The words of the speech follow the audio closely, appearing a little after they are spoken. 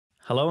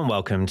Hello and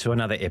welcome to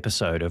another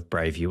episode of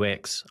Brave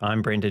UX.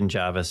 I'm Brendan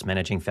Jarvis,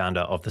 Managing Founder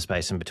of The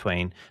Space in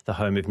Between, the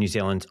home of New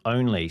Zealand's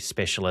only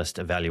specialist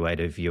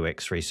evaluative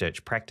UX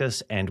research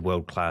practice and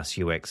world-class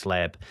UX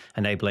lab,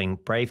 enabling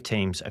brave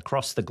teams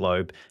across the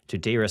globe to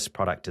de-risk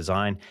product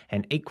design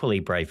and equally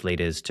brave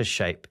leaders to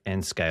shape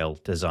and scale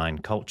design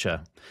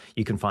culture.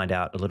 You can find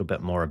out a little bit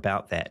more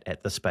about that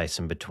at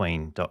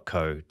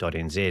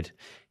thespaceinbetween.co.nz.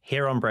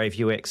 Here on Brave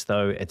UX,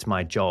 though, it's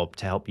my job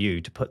to help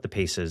you to put the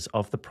pieces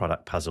of the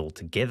product puzzle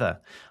together.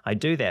 I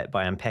do that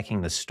by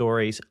unpacking the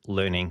stories,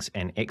 learnings,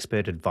 and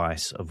expert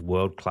advice of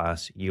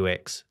world-class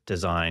UX,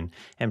 design,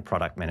 and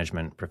product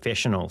management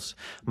professionals.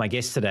 My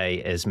guest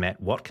today is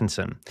Matt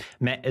Watkinson.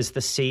 Matt is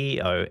the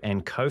CEO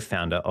and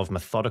co-founder of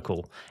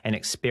Methodical, an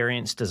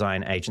experienced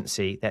design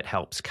agency that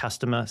helps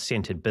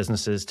customer-centered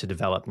businesses to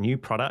develop new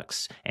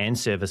products and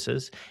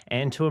services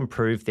and to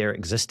improve their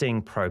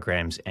existing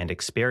programs and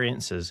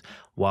experiences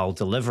while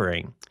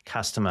delivering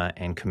customer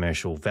and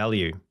commercial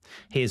value.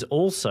 He is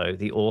also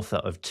the author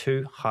of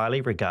 2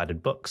 highly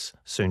regarded books,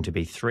 soon to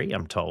be 3,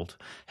 I'm told.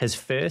 His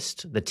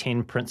first, The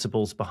 10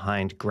 Principles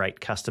Behind Great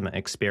Customer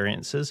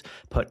Experiences,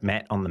 put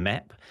Matt on the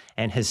map,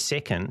 and his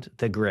second,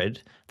 The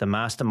Grid, the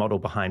master model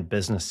behind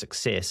business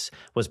success,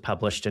 was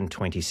published in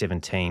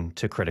 2017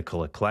 to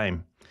critical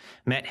acclaim.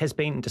 Matt has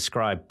been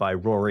described by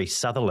Rory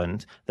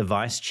Sutherland, the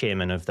vice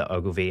chairman of the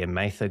Ogilvy and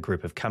Mather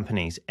group of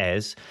companies,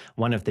 as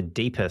one of the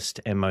deepest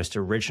and most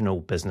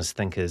original business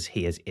thinkers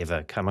he has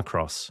ever come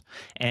across.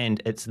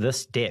 And it's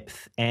this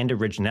depth and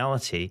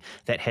originality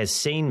that has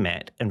seen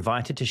Matt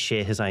invited to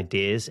share his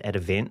ideas at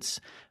events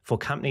for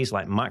companies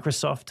like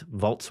Microsoft,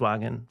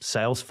 Volkswagen,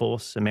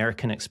 Salesforce,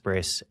 American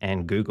Express,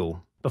 and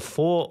Google.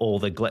 Before all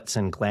the glitz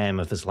and glam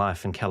of his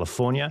life in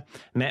California,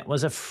 Matt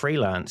was a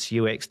freelance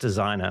UX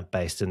designer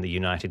based in the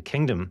United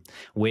Kingdom,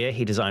 where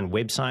he designed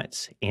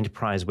websites,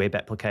 enterprise web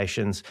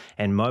applications,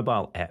 and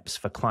mobile apps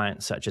for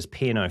clients such as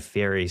P&O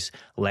Ferries,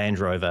 Land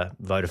Rover,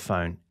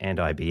 Vodafone, and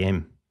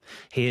IBM.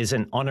 He is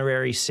an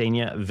honorary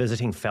senior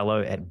visiting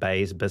fellow at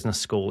Bayes Business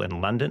School in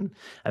London,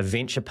 a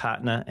venture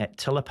partner at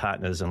Tiller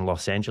Partners in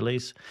Los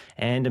Angeles,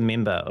 and a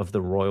member of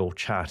the Royal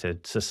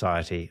Chartered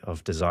Society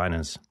of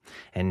Designers.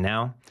 And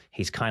now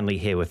he's kindly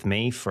here with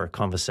me for a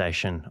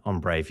conversation on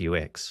Brave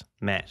UX.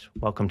 Matt,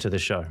 welcome to the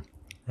show.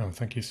 Oh,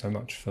 thank you so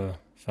much for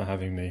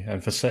having me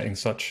and for setting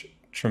such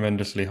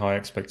tremendously high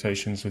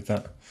expectations with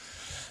that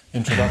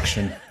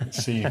introduction.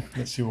 Let's see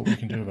what we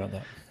can do about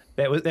that.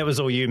 That was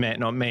all you, Matt,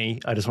 not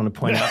me. I just want to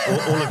point out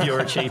all of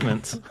your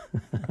achievements.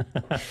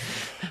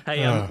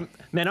 Hey,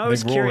 man, I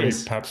was curious.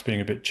 Rory perhaps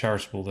being a bit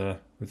charitable there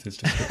with his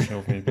description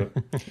of me, but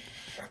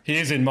he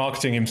is in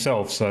marketing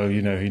himself, so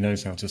he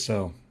knows how to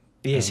sell.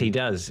 Yes, he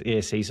does.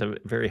 Yes, he's a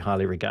very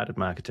highly regarded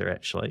marketer,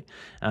 actually.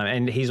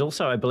 And he's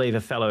also, I believe,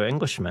 a fellow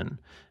Englishman.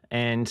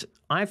 And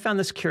I found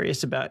this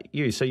curious about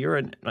you. So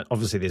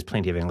obviously there's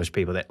plenty of English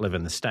people that live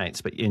in the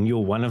States, but you're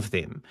one of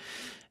them.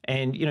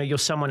 And, you're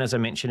someone, as I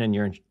mentioned in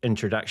your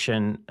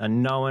introduction,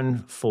 known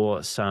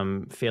for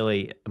some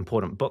fairly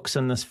important books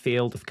in this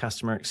field of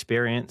customer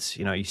experience.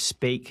 You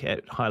speak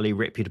at highly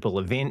reputable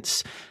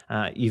events.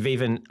 You've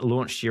even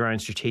launched your own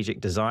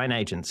strategic design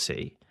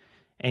agency,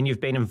 and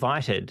you've been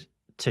invited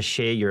to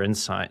share your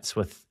insights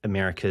with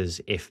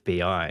America's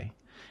FBI.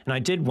 And I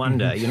did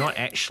wonder, you're not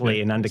actually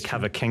an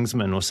undercover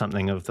Kingsman or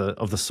something of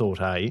the sort,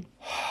 are you?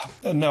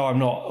 No, I'm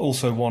not.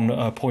 Also, one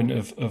point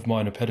of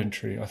minor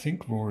pedantry. I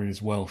think Rory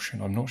is Welsh,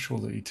 and I'm not sure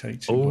that he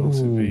takes it well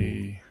to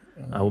be.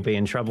 I will be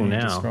in trouble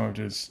now. Described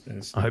as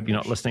I hope you're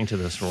not listening to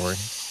this, Rory.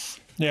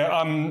 Yeah,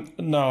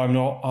 no, I'm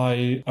not.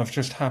 I've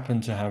just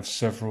happened to have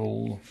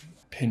several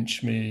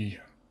pinch me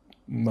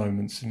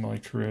moments in my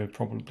career,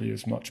 probably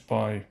as much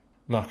by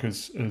luck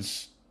as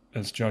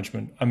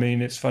judgment. I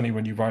mean, it's funny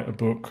when you write a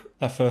book,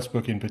 that first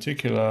book in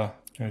particular,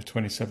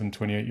 27,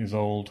 28 years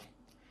old,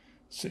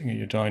 sitting at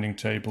your dining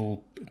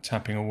table,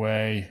 tapping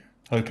away,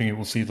 hoping it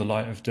will see the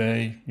light of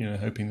day,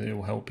 hoping that it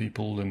will help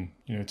people and,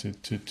 to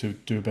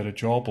do a better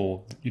job,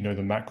 or, the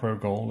macro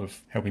goal of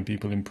helping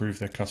people improve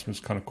their customers'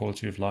 kind of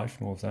quality of life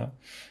and all of that.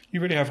 You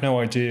really have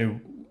no idea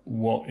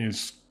what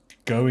is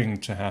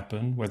going to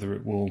happen, whether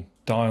it will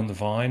die on the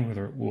vine,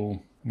 whether it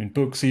will... I mean,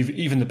 books,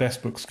 even the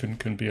best books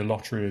can be a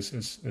lottery,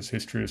 as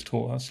history has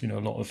taught us. A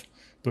lot of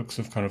books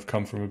have kind of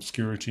come from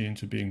obscurity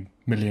into being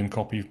million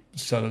copy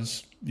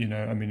sellers.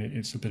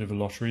 It's a bit of a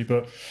lottery.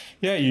 But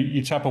yeah,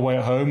 you tap away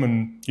at home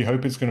and you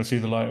hope it's going to see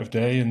the light of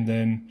day. And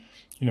then,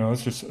 I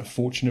was just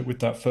fortunate with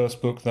that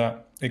first book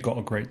that it got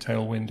a great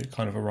tailwind. It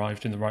kind of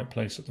arrived in the right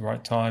place at the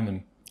right time.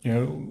 And,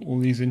 all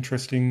these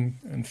interesting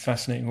and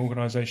fascinating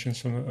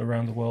organizations from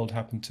around the world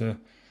happen to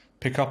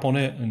pick up on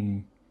it,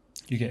 and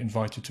you get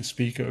invited to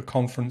speak at a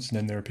conference, and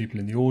then there are people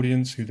in the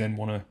audience who then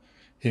want to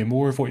hear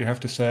more of what you have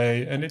to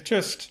say. And it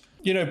just,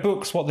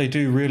 books, what they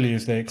do really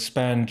is they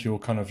expand your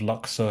kind of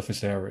luck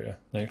surface area.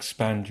 They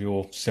expand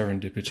your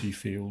serendipity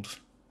field,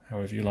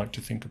 however you like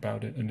to think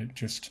about it. And it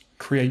just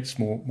creates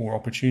more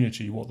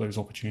opportunity. What those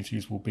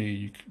opportunities will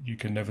be, you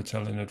can never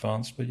tell in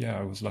advance. But yeah,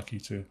 I was lucky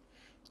to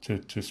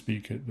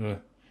speak at the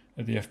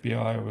at the FBI.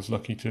 I was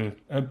lucky to,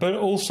 but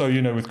also,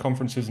 you know, with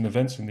conferences and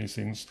events and these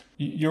things,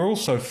 you're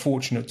also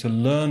fortunate to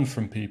learn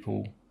from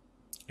people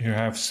who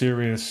have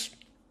serious,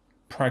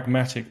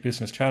 pragmatic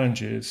business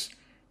challenges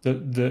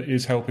that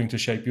is helping to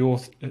shape your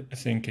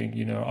thinking.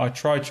 You know, I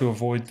try to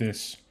avoid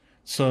this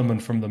sermon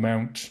from the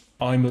mount,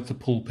 I'm at the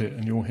pulpit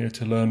and you're here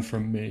to learn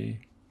from me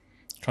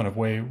kind of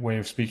way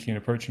of speaking and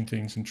approaching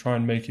things, and try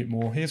and make it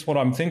more, here's what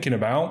I'm thinking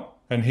about,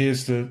 and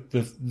here's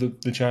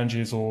the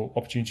challenges or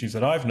opportunities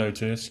that I've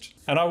noticed,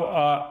 and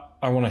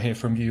I want to hear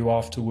from you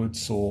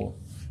afterwards, or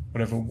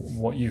whatever,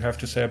 what you have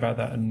to say about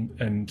that,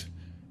 and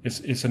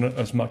it's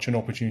as much an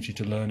opportunity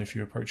to learn if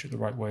you approach it the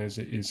right way as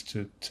it is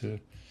to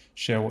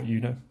share what you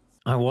know.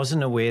 I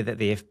wasn't aware that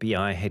the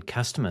FBI had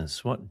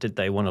customers. What did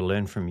they want to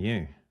learn from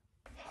you?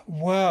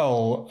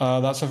 Well,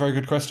 that's a very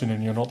good question,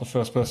 and you're not the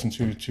first person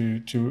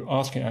to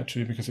ask it,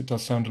 actually, because it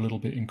does sound a little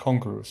bit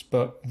incongruous.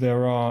 But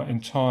there are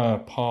entire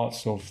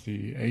parts of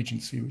the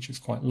agency, which is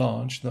quite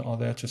large, that are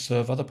there to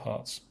serve other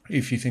parts.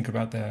 If you think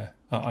about their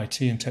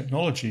IT and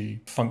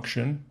technology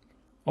function,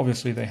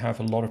 obviously they have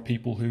a lot of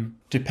people who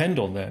depend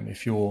on them.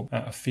 If you're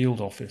at a field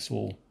office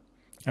or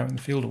out in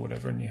the field or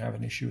whatever, and you have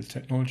an issue with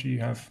technology, you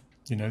have,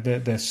 you know,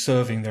 they're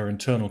serving their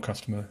internal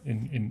customer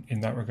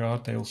in that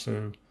regard. They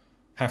also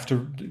have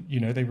to, you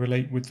know, they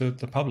relate with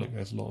the public.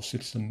 There's a lot of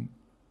citizen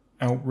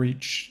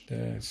outreach.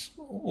 There's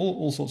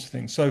all sorts of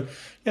things. So,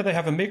 yeah, they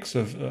have a mix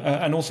of,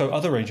 and also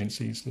other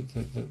agencies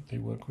that they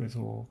work with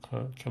or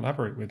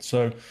collaborate with.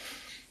 So,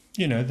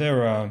 you know,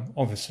 they're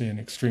obviously an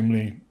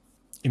extremely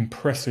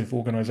impressive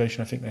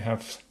organization. I think they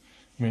have,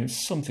 I mean,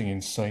 it's something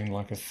insane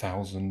like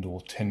 1,000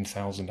 or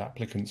 10,000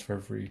 applicants for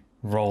every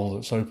role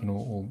that's open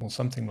or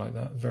something like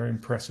that. Very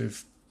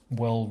impressive,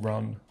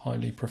 well-run,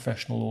 highly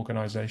professional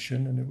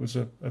organization, and it was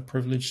a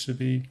privilege to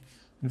be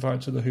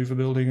invited to the Hoover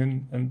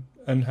Building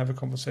and have a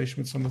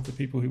conversation with some of the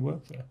people who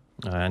work there.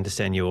 I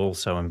understand you were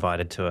also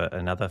invited to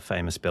another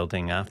famous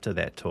building after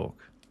that talk.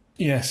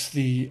 Yes,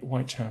 the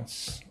White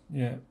House,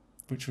 yeah,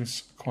 which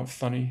was quite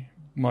funny.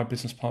 My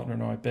business partner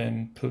and I,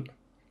 Ben,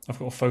 I've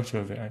got a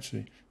photo of it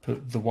actually,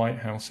 put the White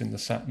House in the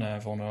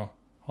sat-nav on our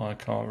hire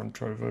car and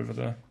drove over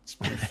there. It's a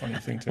pretty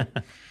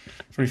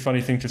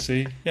funny thing to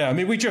see. Yeah, I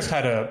mean, we just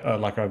had a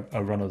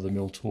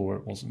run-of-the-mill tour.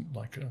 It wasn't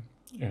like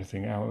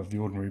anything out of the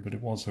ordinary, but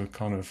it was a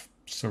kind of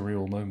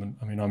surreal moment.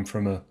 I mean, I'm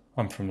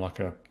from like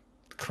a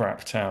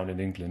crap town in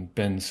England.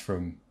 Ben's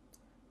from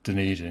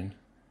Dunedin,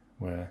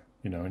 where,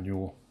 you know, in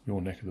your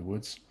neck of the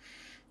woods,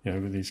 you know,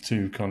 with these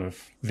two kind of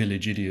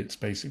village idiots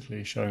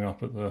basically showing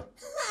up at the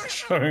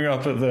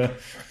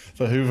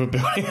Hoover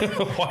Building at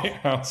the White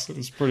House.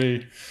 It's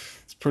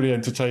pretty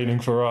entertaining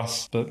for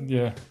us, but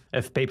yeah.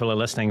 If people are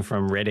listening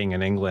from Reading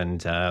in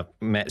England,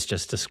 Matt's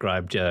just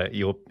described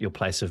your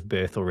place of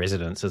birth or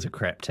residence as a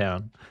crap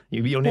town.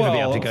 You'll never be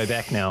able to go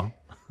back now.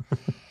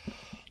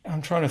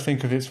 I'm trying to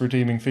think of its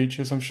redeeming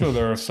features. I'm sure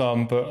there are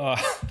some, but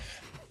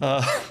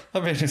I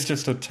mean, it's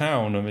just a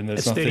town. I mean,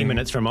 it's nothing. 30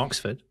 minutes from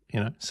Oxford, you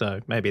know, so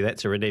maybe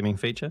that's a redeeming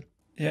feature.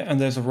 Yeah, and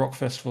there's a rock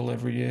festival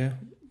every year,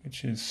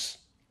 which is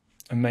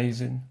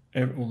amazing.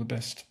 All the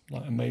best,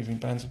 like, amazing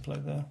bands have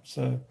played there.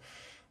 So,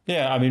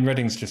 yeah, I mean,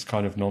 Reading's just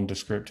kind of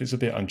nondescript. It's a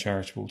bit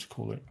uncharitable to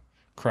call it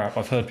crap.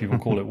 I've heard people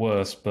call it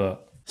worse,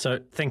 but... So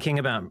thinking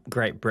about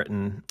Great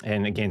Britain,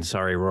 and again,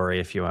 sorry, Rory,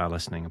 if you are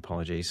listening,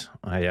 apologies.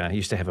 I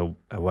used to have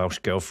a Welsh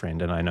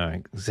girlfriend, and I know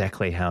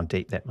exactly how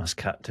deep that must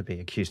cut to be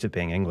accused of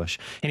being English.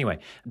 Anyway,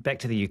 back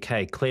to the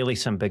UK. Clearly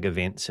some big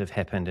events have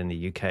happened in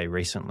the UK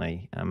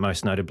recently,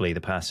 most notably the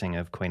passing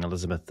of Queen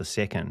Elizabeth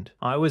II.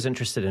 I was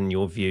interested in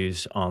your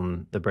views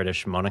on the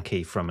British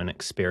monarchy from an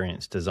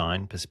experience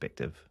design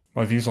perspective.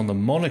 My views on the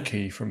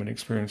monarchy from an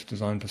experience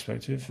design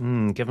perspective?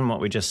 Given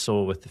what we just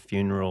saw with the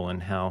funeral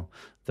and how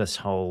this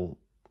whole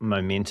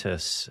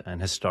momentous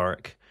and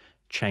historic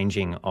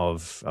changing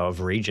of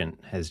regent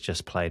has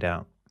just played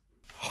out.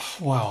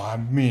 Well, I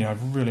mean, I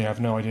really have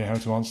no idea how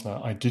to answer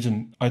that.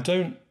 I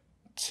don't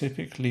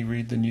typically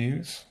read the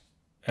news,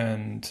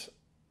 and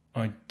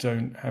I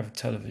don't have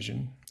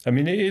television. I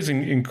mean, it is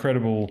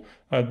incredible.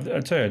 I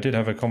tell you, I did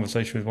have a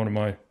conversation with one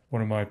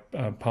of my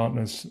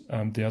partners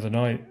the other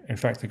night. In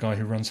fact, the guy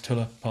who runs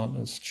Tiller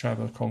Partners,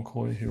 Trevor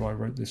Concoy, who I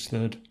wrote this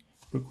third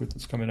book with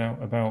that's coming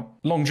out about.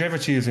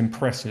 Longevity is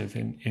impressive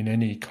in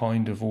any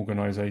kind of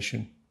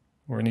organisation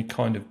or any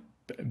kind of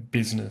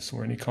business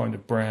or any kind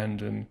of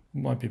brand, and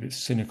it might be a bit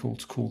cynical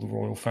to call the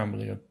royal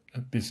family a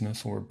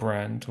business or a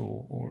brand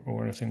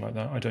or anything like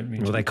that. I don't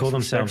mean. Well, they call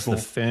themselves the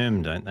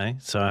firm, don't they?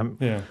 So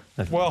yeah.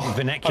 Well,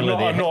 vernacular.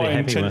 I'm not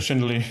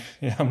intentionally.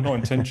 Yeah, I'm not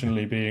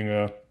intentionally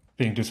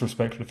being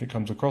disrespectful if it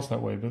comes across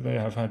that way, but they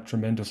have had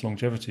tremendous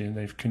longevity, and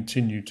they've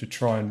continued to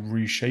try and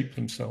reshape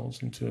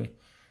themselves into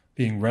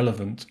being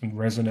relevant and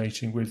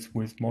resonating with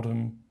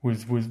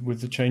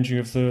the changing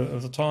of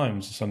the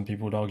times. Some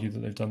people would argue that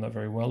they've done that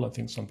very well. I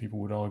think some people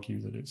would argue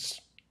that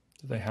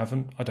they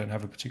haven't. I don't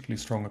have a particularly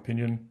strong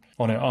opinion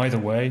on it either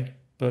way,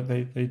 but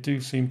they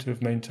do seem to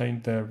have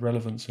maintained their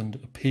relevance and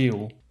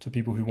appeal to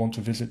people who want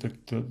to visit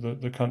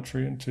the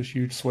country and to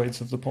huge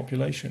swathes of the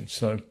population.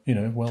 So, you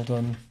know, well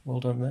done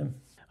them.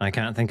 I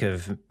can't think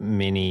of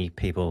many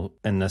people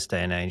in this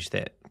day and age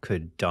that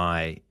could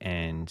die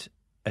and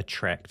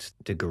attract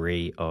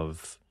degree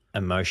of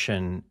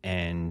emotion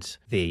and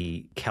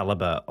the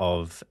caliber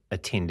of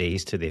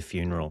attendees to their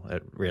funeral.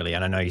 It really,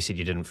 and I know you said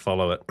you didn't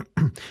follow it.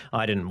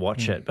 I didn't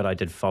watch it, but I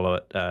did follow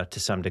it to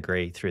some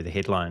degree through the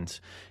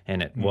headlines,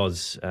 and it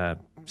was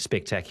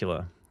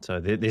spectacular. So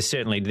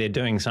they're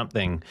doing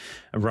something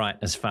right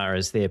as far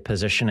as their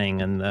positioning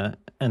in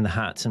the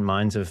hearts and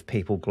minds of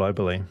people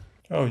globally.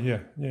 Oh yeah.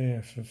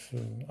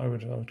 I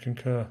would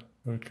concur.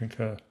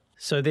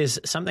 So there's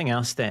something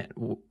else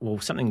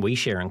something we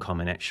share in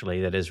common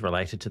actually that is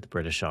related to the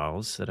British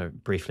Isles that I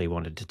briefly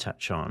wanted to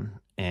touch on.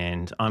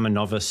 And I'm a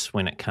novice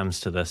when it comes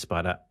to this,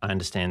 but I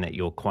understand that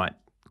you're quite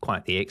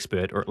the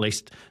expert, or at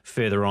least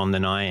further on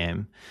than I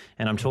am.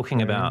 And I'm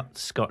talking about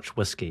Scotch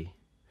whisky.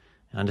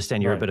 I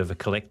understand you're a bit of a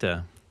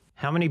collector.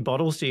 How many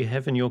bottles do you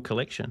have in your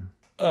collection?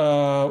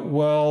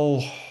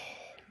 Well,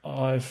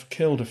 I've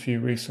killed a few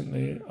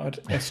recently. I'd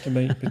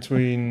estimate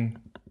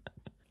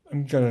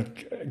I'm going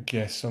to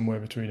guess somewhere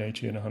between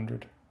 80 and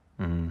 100.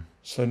 Mm.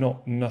 So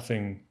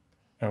nothing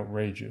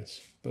outrageous,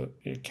 but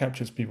it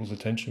captures people's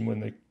attention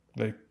when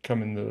they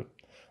come in the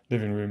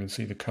living room and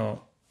see the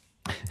cart.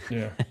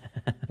 Yeah.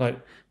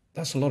 Like,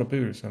 that's a lot of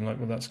booze. I'm like,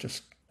 well, that's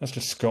just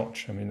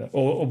Scotch. I mean,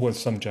 or with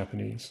some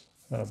Japanese.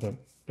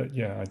 But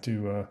yeah,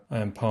 I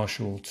am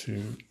partial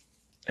to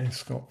a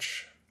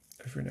Scotch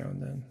every now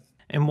and then.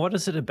 And what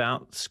is it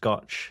about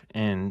Scotch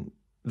and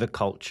the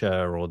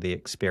culture or the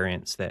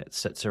experience that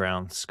sits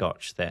around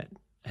Scotch that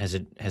has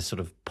sort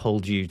of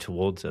pulled you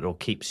towards it or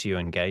keeps you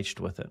engaged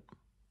with it?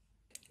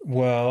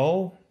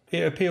 Well,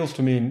 it appeals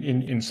to me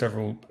in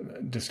several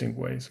distinct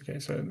ways. Okay,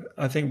 so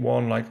I think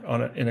one, like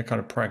in a kind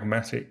of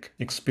pragmatic,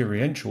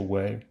 experiential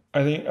way.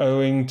 I think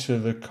owing to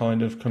the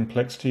kind of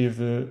complexity of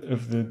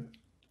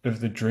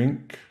the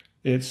drink,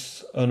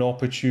 it's an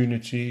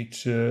opportunity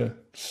to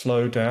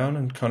slow down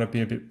and kind of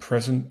be a bit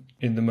present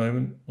in the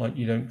moment. Like,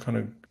 you don't kind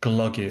of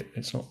glug it.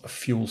 It's not a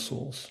fuel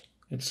source.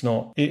 It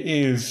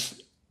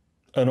is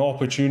an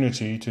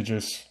opportunity to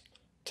just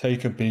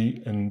take a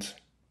beat and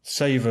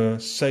savor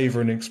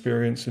an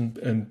experience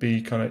and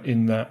be kind of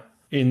in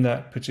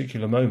that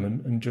particular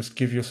moment, and just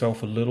give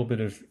yourself a little bit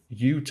of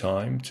you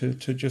time to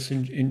just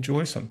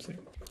enjoy something,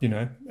 you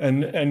know.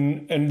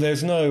 And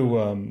there's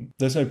no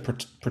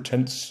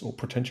pretense or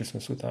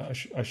pretentiousness with that,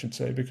 I should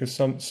say, because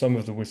some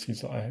of the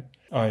whiskies that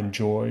I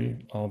enjoy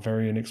are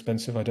very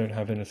inexpensive. I don't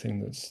have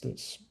anything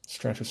that's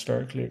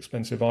stratospherically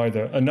expensive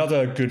either.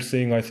 Another good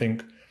thing, I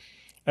think,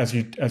 as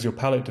your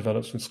palate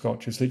develops with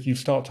Scotch, is that you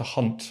start to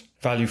hunt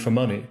value for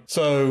money.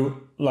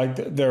 So, like,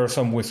 there are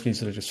some whiskies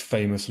that are just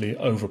famously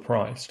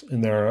overpriced,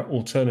 and there are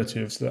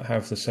alternatives that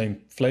have the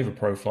same flavor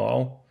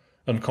profile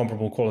and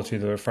comparable quality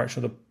that are a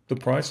fraction of the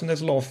price. And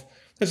there's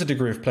a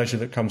degree of pleasure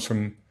that comes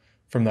from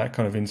that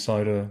kind of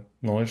insider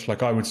knowledge.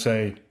 Like, I would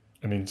say,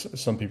 I mean,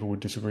 some people would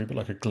disagree, but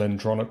like a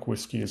Glendronach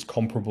whiskey is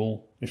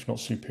comparable, if not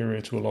superior,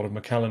 to a lot of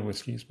Macallan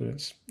whiskies, but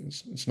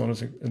it's not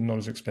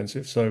as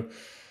expensive. So,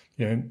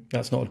 you know,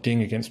 that's not a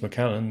ding against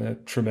Macallan. They're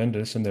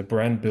tremendous, and their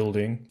brand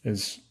building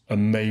is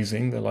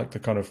amazing. They're like the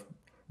kind of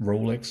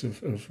Rolex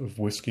of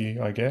whiskey,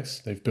 I guess.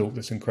 They've built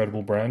this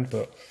incredible brand,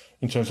 but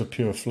in terms of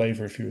pure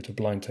flavor, if you were to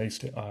blind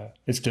taste it,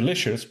 it's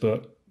delicious,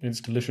 but it's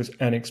delicious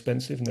and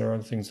expensive, and there are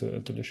other things that are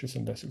delicious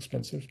and less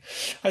expensive.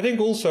 I think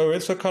also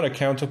it's a kind of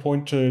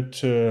counterpoint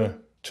to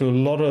a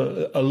lot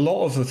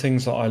of the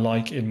things that I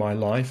like in my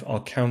life are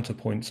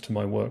counterpoints to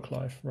my work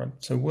life, right?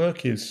 So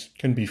work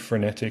can be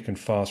frenetic and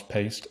fast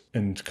paced,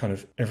 and kind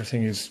of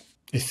everything is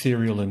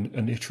ethereal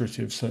and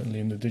iterative, certainly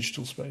in the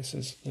digital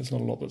spaces. There's not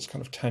a lot that's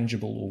kind of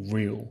tangible or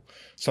real.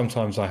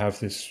 Sometimes I have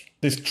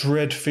this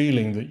dread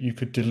feeling that you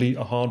could delete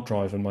a hard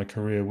drive and my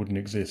career wouldn't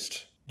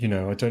exist. You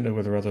know, I don't know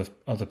whether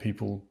other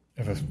people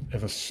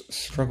ever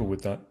struggle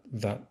with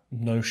that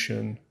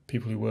notion,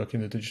 people who work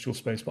in the digital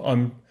space, but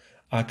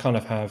I kind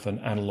of have an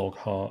analog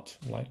heart.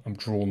 Like, I'm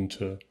drawn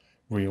to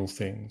real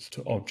things,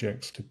 to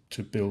objects,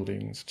 to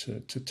buildings,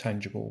 to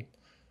tangible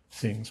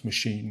things,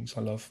 machines.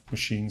 I love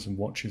machines and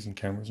watches and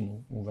cameras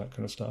and all that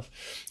kind of stuff.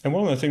 And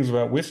one of the things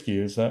about whiskey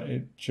is that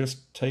it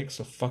just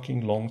takes a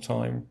fucking long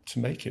time to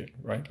make it,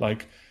 right?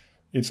 Like,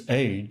 it's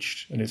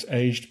aged, and it's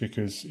aged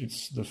because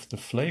it's the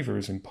flavor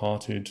is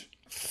imparted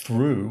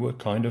through a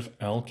kind of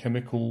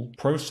alchemical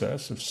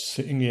process of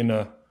sitting in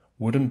a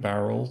wooden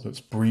barrel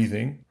that's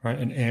breathing, right?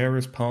 And air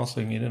is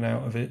passing in and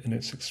out of it, and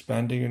it's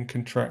expanding and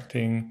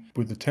contracting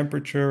with the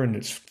temperature and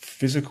its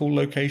physical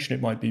location.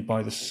 It might be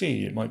by the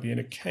sea, it might be in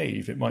a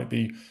cave, it might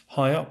be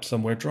high up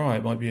somewhere dry,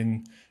 it might be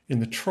in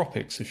the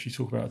tropics if you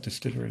talk about a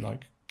distillery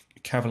like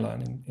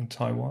Kavalan in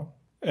Taiwan.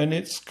 And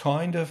it's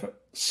kind of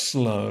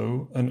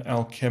slow and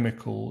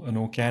alchemical and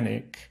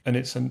organic, and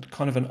it's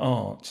kind of an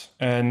art.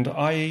 And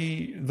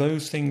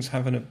those things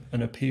have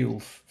an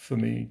appeal for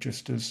me,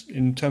 just as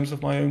in terms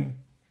of my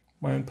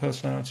own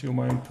personality or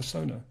my own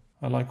persona.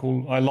 I like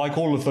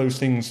all of those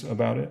things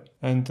about it,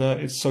 and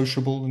it's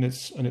sociable and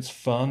it's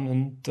fun,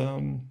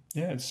 and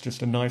it's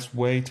just a nice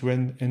way to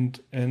end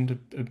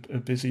a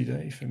busy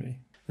day for me.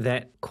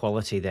 That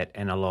quality, that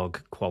analog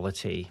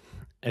quality,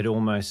 it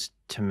almost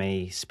to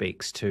me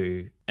speaks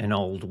to an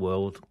old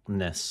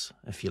worldness,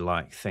 if you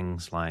like,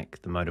 things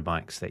like the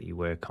motorbikes that you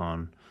work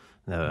on,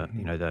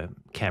 the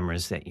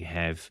cameras that you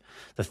have,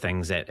 the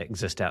things that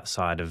exist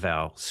outside of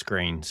our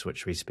screens,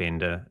 which we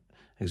spend an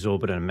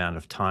exorbitant amount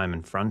of time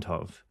in front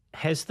of.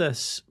 Has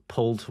this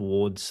pull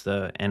towards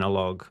the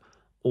analog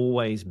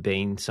always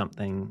been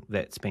something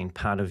that's been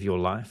part of your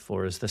life,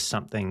 or is this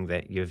something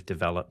that you've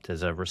developed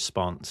as a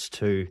response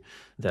to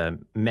the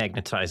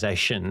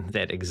magnetization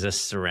that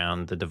exists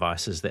around the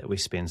devices that we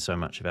spend so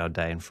much of our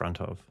day in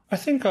front of? I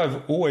think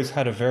I've always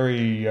had a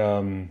very,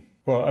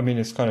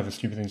 it's kind of a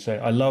stupid thing to say.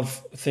 I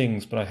love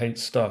things, but I hate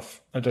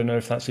stuff. I don't know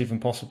if that's even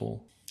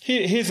possible.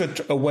 Here's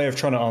a way of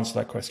trying to answer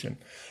that question.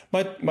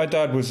 My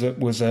dad was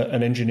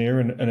an engineer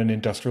and an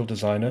industrial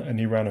designer, and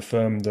he ran a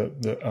firm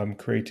that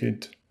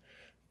created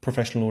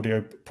professional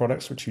audio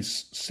products, which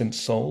he's since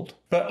sold.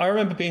 But I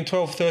remember being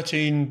 12,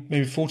 13,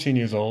 maybe 14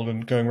 years old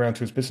and going around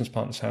to his business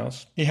partner's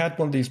house. He had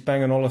one of these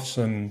Bang &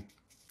 Olufsen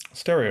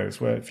stereos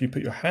where if you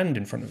put your hand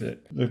in front of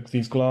it,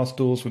 these glass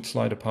doors would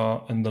slide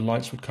apart and the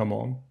lights would come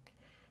on.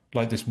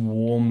 Like this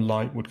warm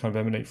light would kind of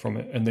emanate from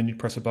it. And then you'd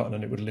press a button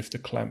and it would lift a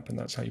clamp, and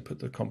that's how you put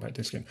the compact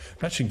disc in.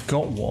 I've actually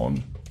got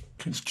one.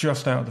 It's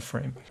just out of the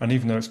frame. And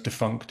even though it's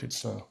defunct,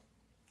 it's of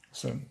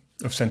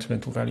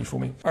sentimental value for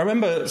me. I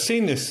remember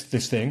seeing this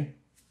thing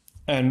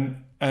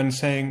and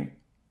saying,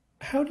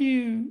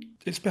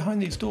 it's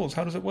behind these doors,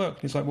 how does it work?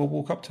 And he's like, well,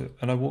 walk up to it.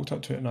 And I walked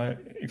up to it and I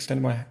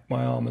extended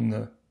my arm and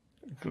the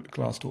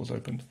glass doors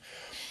opened.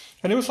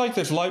 And it was like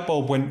this light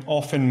bulb went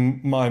off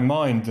in my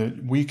mind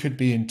that we could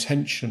be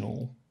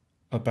intentional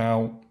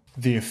about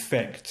the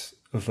effect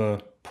of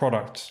a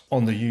product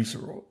on the user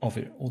of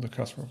it or the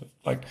customer of it.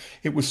 Like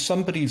it was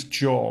somebody's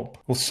job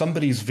or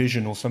somebody's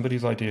vision or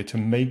somebody's idea to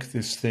make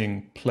this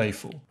thing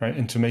playful, right?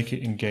 And to make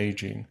it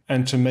engaging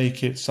and to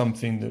make it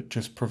something that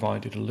just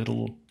provided a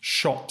little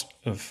shot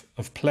of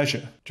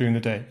pleasure during the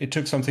day. It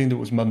took something that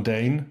was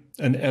mundane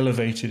and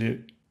elevated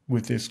it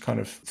with this kind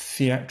of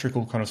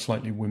theatrical, kind of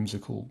slightly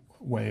whimsical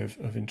way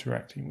of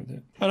interacting with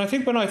it. And I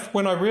think when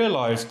I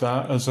realized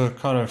that as a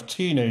kind of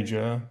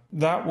teenager,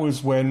 that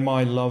was when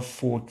my love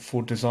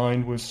for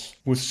design was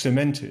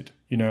cemented.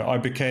 You know, I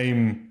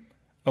became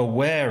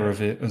aware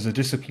of it as a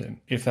discipline,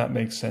 if that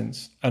makes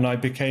sense. And I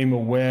became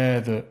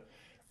aware that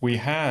we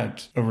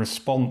had a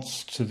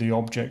response to the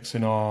objects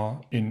in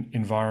our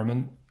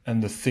environment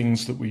and the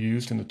things that we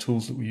used and the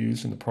tools that we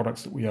used and the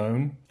products that we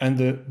own. And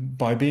that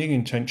by being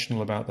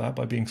intentional about that,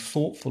 by being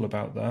thoughtful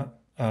about that,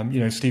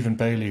 Stephen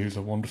Bailey, who's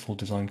a wonderful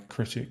design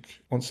critic,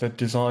 once said,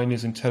 "Design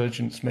is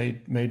intelligence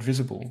made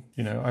visible."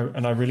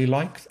 I really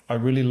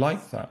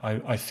like that.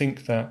 I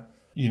think that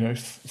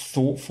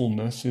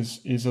thoughtfulness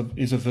is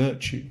a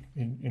virtue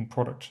in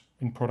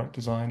product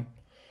design,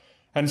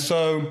 and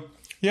so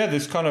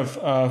this kind of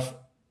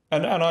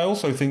and I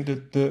also think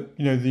that the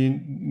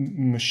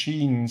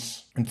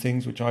machines and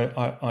things which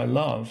I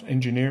love,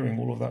 engineering,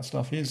 all of that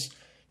stuff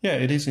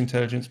it is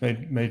intelligence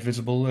made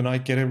visible, and I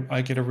get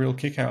a real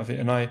kick out of it,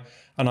 and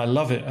I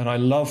love it, and I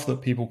love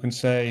that people can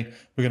say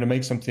we're going to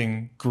make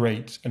something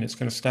great, and it's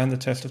going to stand the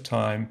test of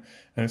time,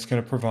 and it's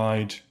going to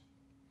provide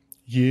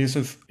years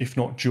of, if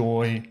not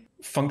joy,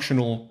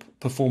 functional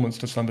performance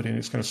to somebody, and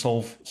it's going to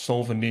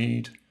solve a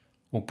need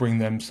or bring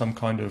them some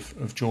kind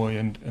of joy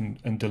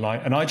and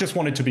delight. And I just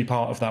wanted to be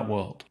part of that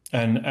world,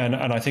 and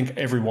I think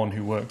everyone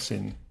who works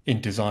in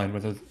design,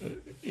 whether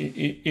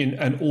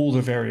in all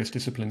the various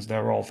disciplines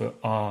thereof,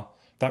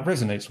 that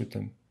resonates with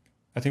them.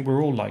 I think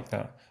we're all like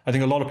that. I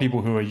think a lot of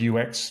people who are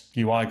UX,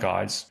 UI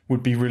guys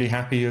would be really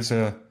happy as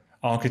a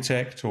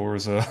architect or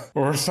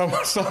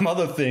some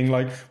other thing.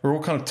 Like we're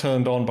all kind of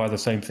turned on by the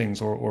same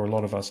things, or a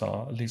lot of us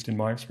are, at least in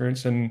my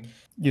experience. And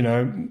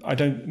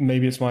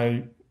maybe it's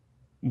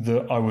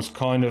that I was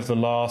kind of the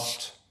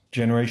last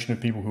generation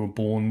of people who were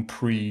born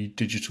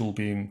pre-digital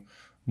being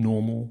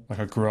normal. Like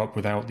I grew up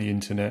without the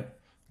internet,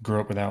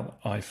 grew up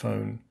without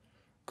iPhone,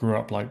 grew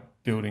up like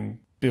building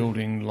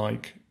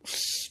like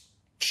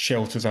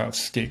shelters out of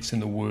sticks in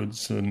the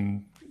woods,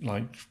 and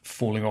like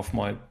falling off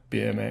my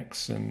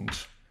BMX and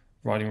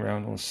riding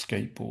around on a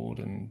skateboard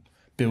and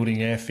building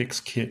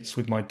Airfix kits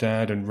with my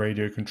dad and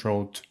radio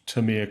controlled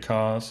Tamiya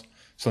cars.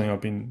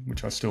 Something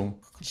which I still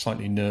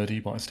slightly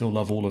nerdy, but I still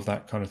love all of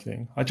that kind of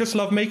thing. I just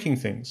love making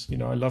things,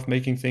 I love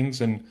making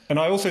things. And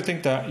I also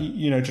think that,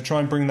 to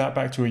try and bring that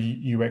back to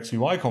a UX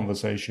UI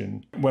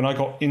conversation, when I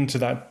got into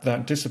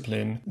that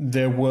discipline,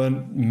 there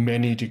weren't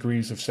many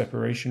degrees of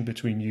separation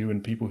between you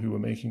and people who were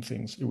making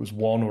things. It was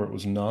one or it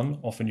was none.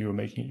 Often you were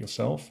making it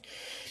yourself.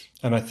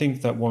 And I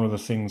think that one of the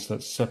things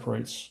that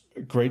separates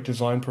great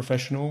design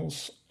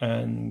professionals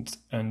and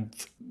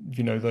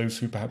those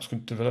who perhaps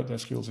can develop their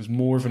skills is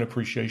more of an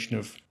appreciation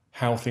of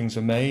how things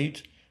are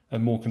made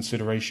and more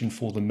consideration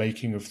for the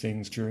making of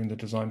things during the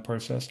design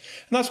process.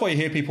 And that's why you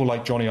hear people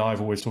like Johnny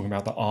Ive always talking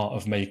about the art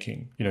of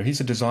making. He's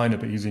a designer,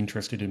 but he's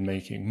interested in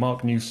making.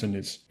 Mark Newson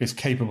is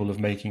capable of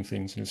making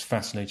things and is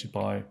fascinated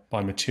by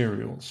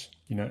materials.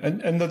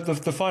 And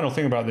the final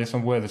thing about this,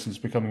 and where this is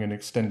becoming an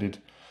extended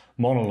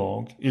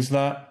monologue is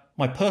that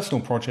my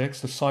personal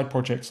projects, the side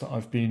projects that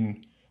I've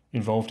been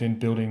involved in,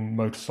 building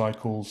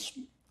motorcycles,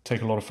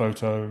 take a lot of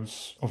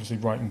photos. Obviously,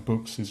 writing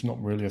books is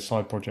not really a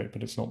side project,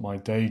 but it's not my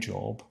day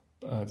job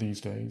these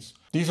days.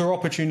 These are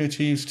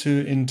opportunities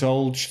to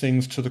indulge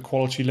things to the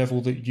quality level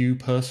that you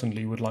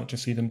personally would like to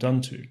see them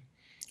done to.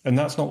 And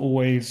that's not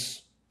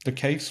always the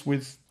case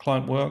with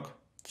client work,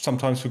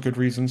 sometimes for good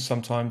reasons,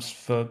 sometimes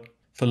for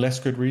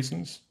less good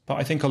reasons. But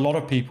I think a lot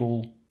of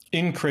people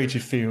in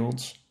creative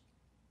fields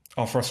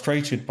are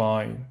frustrated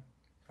by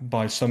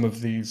some of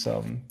these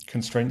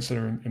constraints that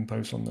are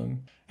imposed on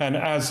them. And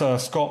as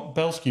Scott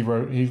Belsky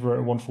wrote, he wrote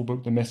a wonderful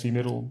book, The Messy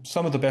Middle.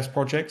 Some of the best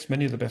projects,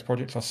 many of the best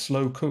projects are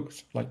slow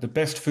cooked. Like the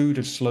best food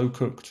is slow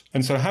cooked.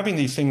 And so having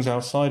these things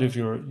outside of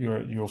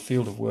your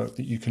field of work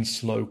that you can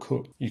slow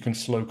cook. You can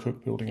slow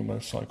cook building a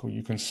motorcycle.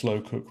 You can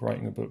slow cook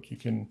writing a book. You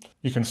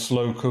can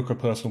slow cook a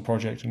personal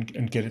project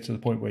and get it to the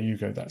point where you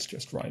go, that's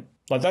just right.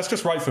 Like that's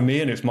just right for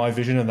me and it's my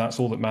vision and that's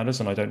all that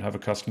matters and I don't have a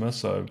customer,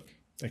 so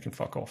they can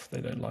fuck off.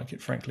 They don't like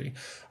it, frankly.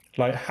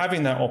 Like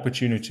having that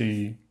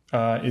opportunity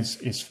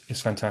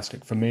is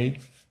fantastic for me,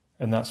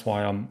 and that's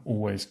why I'm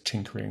always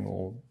tinkering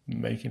or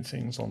making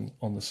things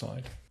on the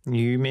side.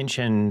 You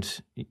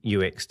mentioned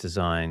UX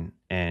design,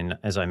 and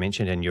as I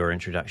mentioned in your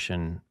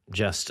introduction,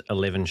 just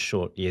 11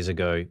 short years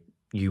ago,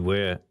 you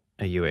were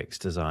a UX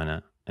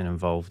designer and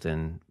involved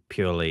in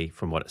purely,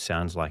 from what it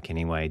sounds like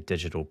anyway,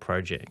 digital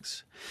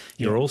projects.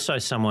 You're also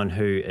someone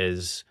who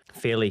is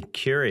fairly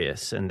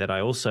curious, and that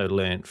I also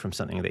learned from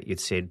something that you'd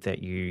said,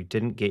 that you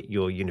didn't get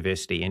your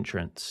university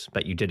entrance,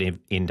 but you did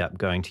end up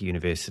going to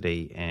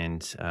university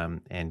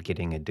and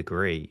getting a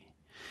degree.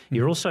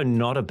 You're also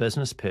not a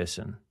business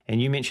person.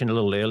 And you mentioned a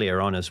little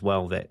earlier on as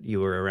well that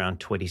you were around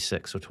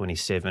 26 or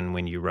 27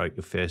 when you wrote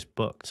your first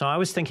book. So I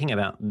was thinking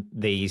about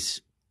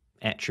these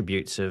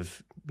attributes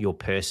of your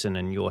person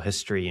and your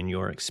history and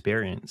your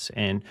experience.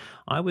 And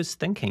I was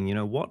thinking,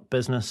 what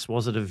business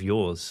was it of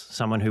yours,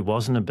 someone who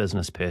wasn't a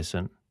business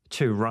person,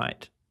 to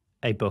write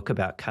a book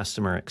about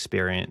customer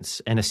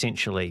experience and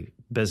essentially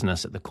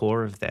business at the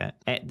core of that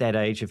at that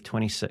age of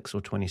 26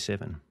 or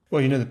 27?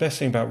 Well, the best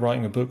thing about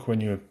writing a book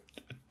when you're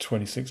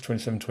 26,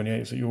 27,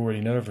 28 is that you already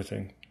know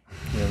everything,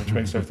 which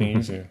makes everything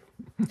easier.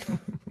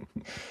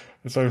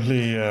 It's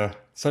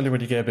only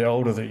when you get a bit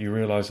older that you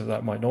realize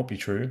that might not be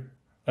true.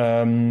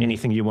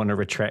 Anything you want to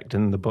retract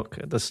in the book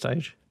at this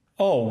stage?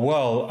 Oh,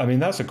 well,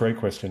 that's a great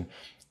question.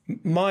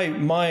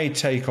 My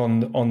take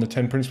on the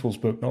 10 Principles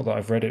book, not that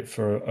I've read it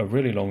for a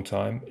really long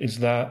time, is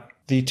that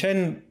the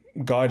 10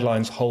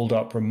 guidelines hold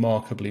up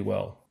remarkably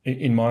well.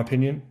 In my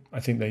opinion, I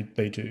think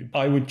they do.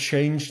 I would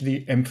change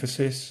the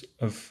emphasis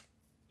of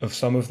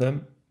some of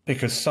them,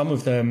 because some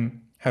of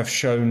them have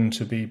shown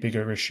to be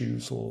bigger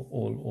issues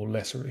or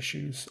lesser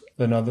issues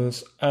than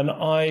others. And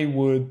I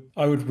would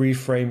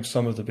reframe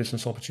some of the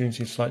business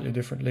opportunities slightly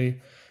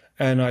differently.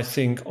 And I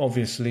think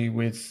obviously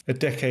with a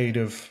decade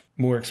of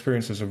more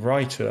experience as a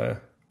writer,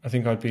 I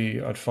think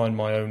I'd find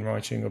my own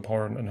writing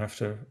abhorrent and have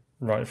to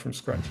write from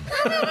scratch.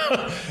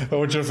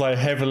 Or just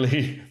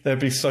there'd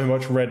be so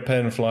much red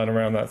pen flying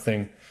around that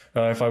thing.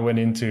 If I went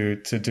into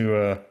to do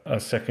a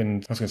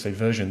second, I was going to say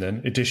version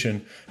then,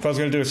 edition. If I was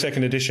going to do a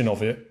second edition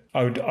of it,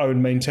 I would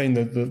maintain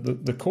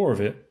the core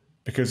of it,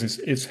 because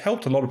it's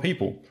helped a lot of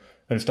people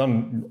and it's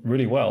done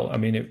really well. I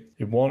think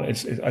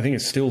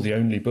it's still the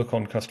only book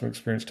on customer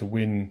experience to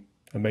win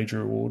a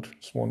major award.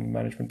 It's won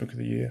Management Book of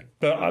the Year.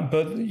 But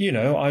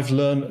I've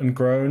learned and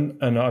grown,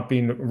 and I've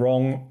been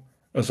wrong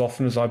as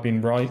often as I've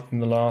been right in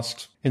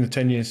the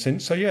 10 years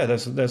since. So yeah,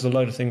 there's a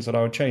load of things that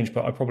I would change,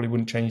 but I probably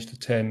wouldn't change the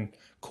 10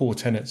 core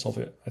tenets of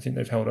it. I think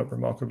they've held up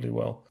remarkably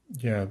well.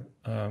 Yeah.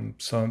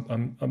 So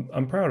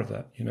I'm proud of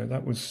that.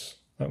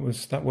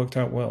 That worked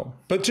out well.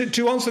 But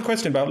to answer the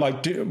question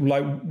about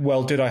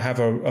did I have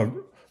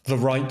the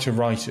right to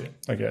write it,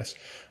 I guess.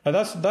 And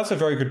that's a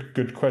very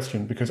good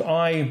question, because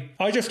I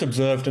just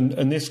observed,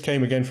 and this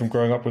came again from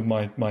growing up with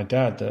my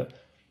dad, that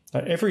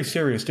every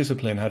serious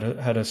discipline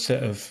had a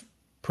set of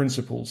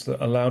principles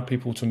that allowed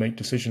people to make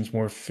decisions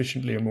more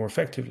efficiently and more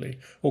effectively,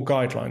 or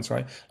guidelines,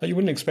 right? Like you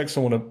wouldn't expect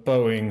someone at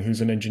Boeing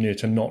who's an engineer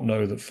to not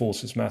know that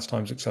force is mass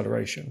times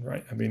acceleration,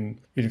 right?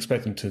 You'd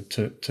expect them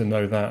to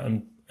know that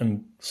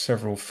and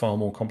several far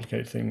more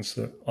complicated things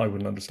that I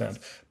wouldn't understand.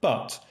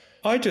 But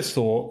I just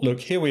thought, look,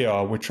 here we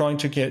are. We're trying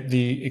to get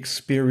the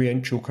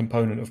experiential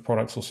component of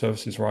products or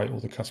services right,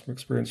 or the customer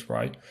experience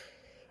right.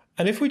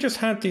 And if we just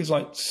had these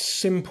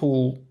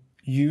simple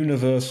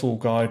universal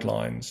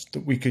guidelines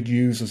that we could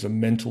use as a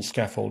mental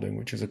scaffolding,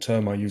 which is a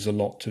term I use a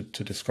lot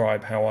to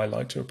describe how I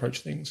like to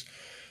approach things,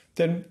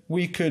 then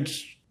we could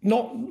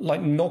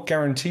not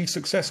guarantee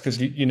success,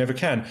 because you never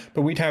can,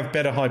 but we'd have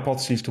better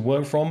hypotheses to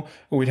work from,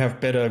 or we'd have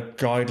better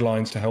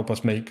guidelines to help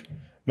us make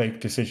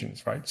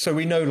decisions, right? So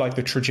we know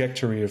the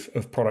trajectory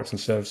of products and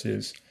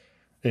services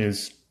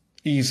is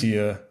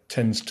easier,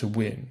 tends to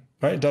win,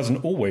 right? It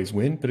doesn't always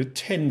win, but it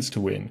tends to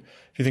win.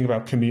 If you think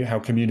about how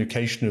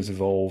communication has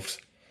evolved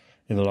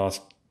in the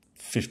last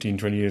 15,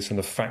 20 years, from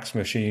the fax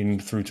machine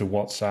through to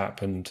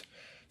WhatsApp and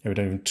we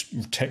don't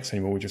even text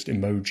anymore. We just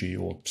emoji,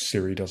 or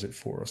Siri does it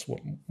for us,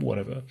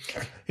 whatever.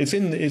 It's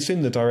in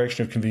the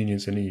direction of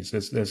convenience and ease.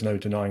 There's no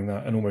denying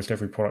that. And almost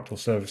every product or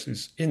service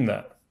is in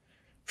that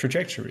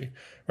trajectory,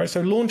 right?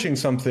 So launching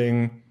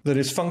something that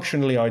is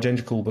functionally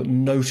identical but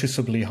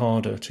noticeably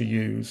harder to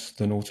use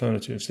than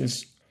alternatives,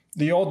 is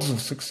the odds of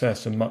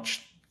success are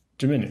much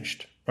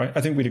diminished, right?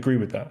 I think we'd agree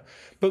with that.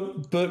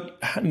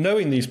 But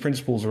knowing these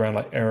principles around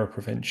like error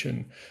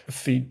prevention,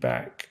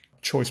 feedback,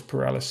 choice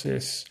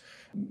paralysis,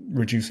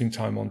 reducing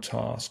time on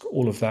task,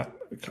 all of that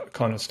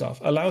kind of stuff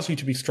allows you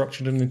to be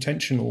structured and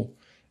intentional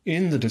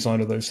in the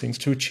design of those things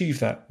to achieve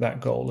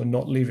that goal and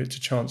not leave it to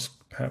chance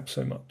perhaps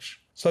so much.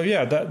 So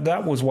yeah,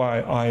 that was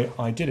why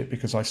I did it,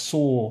 because I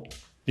saw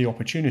the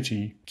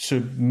opportunity to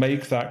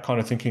make that kind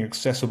of thinking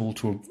accessible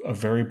to a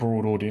very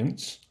broad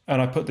audience.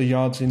 And I put the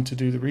yards in to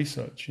do the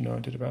research. I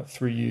did about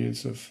 3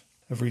 years of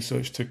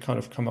research to kind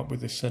of come up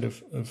with this set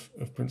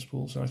of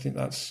principles. And I think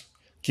that's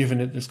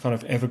given it this kind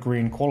of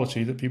evergreen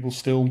quality that people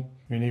still,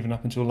 even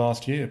up until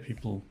last year,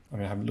 I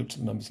haven't looked at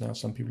the numbers now.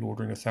 Some people are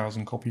ordering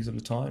 1,000 copies at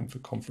a time for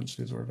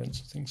conferences or events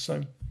and things.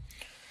 So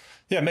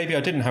yeah, maybe I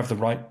didn't have the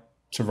right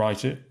to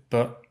write it,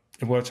 but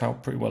it worked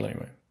out pretty well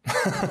anyway.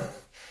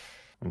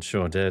 It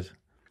sure did.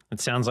 It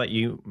sounds like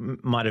you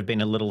might have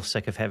been a little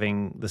sick of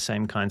having the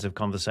same kinds of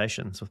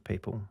conversations with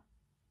people.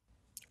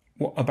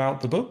 What,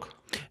 about the book?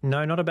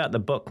 No, not about the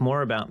book,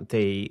 more about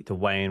the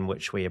way in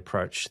which we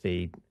approach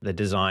the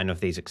design of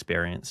these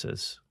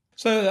experiences.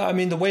 So,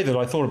 the way that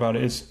I thought about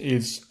it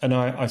is, and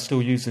I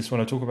still use this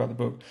when I talk about the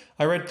book.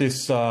 I read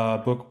this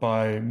book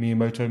by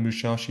Miyamoto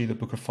Musashi, The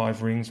Book of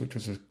Five Rings, which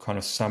was a kind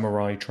of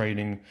samurai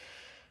training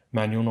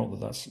manual. Not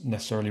that that's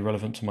necessarily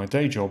relevant to my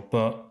day job,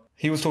 but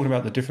he was talking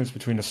about the difference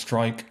between a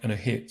strike and a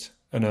hit,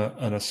 and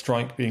a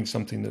strike being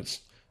something that's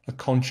a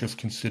conscious,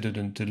 considered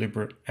and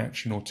deliberate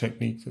action or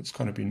technique that's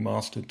kind of been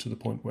mastered to the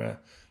point where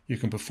you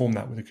can perform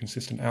that with a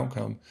consistent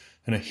outcome.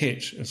 And a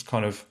hit is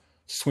kind of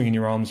swinging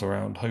your arms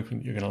around, hoping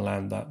that you're going to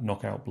land that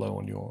knockout blow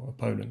on your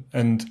opponent.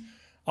 And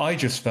I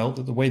just felt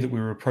that the way that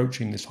we were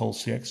approaching this whole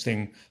CX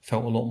thing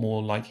felt a lot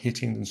more like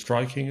hitting than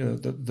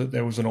striking, that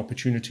there was an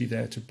opportunity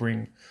there to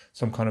bring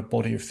some kind of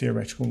body of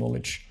theoretical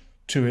knowledge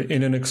to it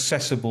in an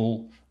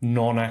accessible,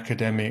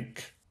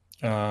 non-academic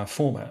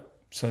format.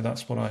 So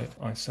that's what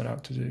I set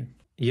out to do.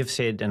 You've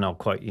said, and I'll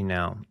quote you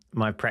now,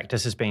 my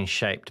practice has been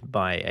shaped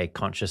by a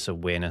conscious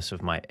awareness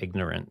of my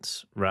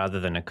ignorance rather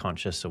than a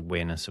conscious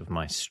awareness of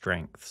my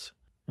strengths.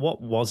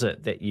 What was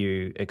it that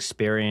you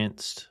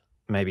experienced?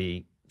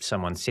 Maybe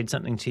someone said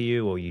something to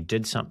you or you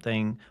did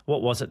something.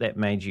 What was it that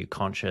made you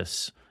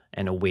conscious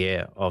and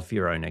aware of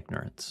your own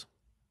ignorance?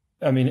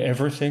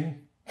 Everything.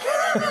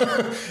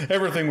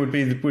 Everything would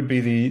be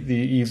the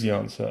easy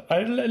answer.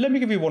 Let me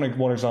give you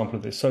one example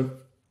of this. So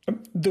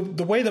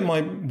the way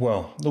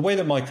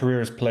that my career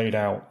has played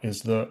out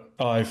is that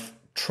I've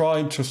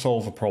tried to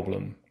solve a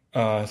problem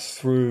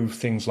through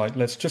things like,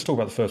 let's just talk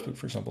about the first book,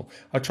 for example.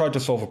 I tried to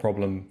solve a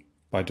problem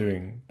by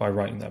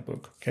writing that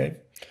book. Okay.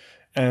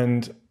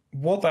 And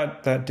what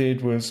that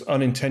did was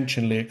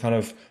unintentionally, it kind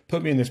of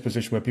put me in this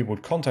position where people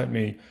would contact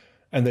me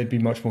and they'd be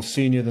much more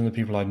senior than the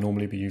people I'd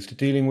normally be used to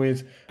dealing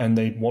with. And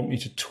they'd want me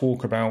to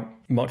talk about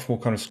much more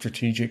kind of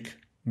strategic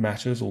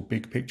matters or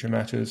big picture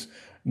matters.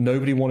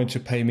 Nobody wanted to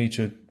pay me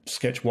to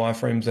sketch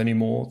wireframes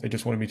anymore. They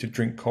just wanted me to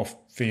drink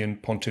coffee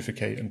and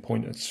pontificate and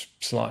point at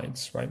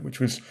slides, right? Which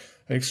was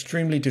an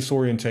extremely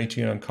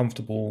disorientating and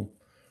uncomfortable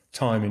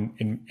time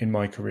in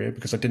my career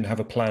because I didn't have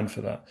a plan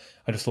for that.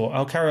 I just thought,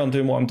 I'll carry on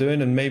doing what I'm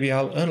doing and maybe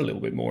I'll earn a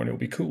little bit more and it'll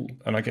be cool.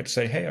 And I get to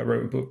say, hey, I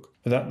wrote a book.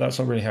 But that's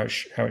not really how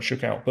it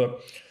shook out. But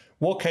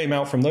what came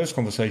out from those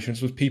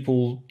conversations was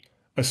people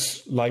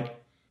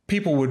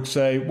would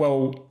say,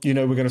 well, we're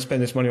going to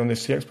spend this money on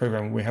this CX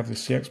program and we have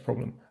this CX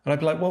problem. And I'd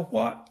be like, well,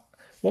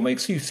 what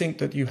makes you think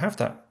that you have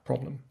that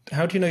problem?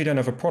 How do you know you don't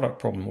have a product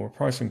problem or a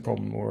pricing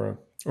problem or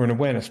an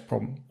awareness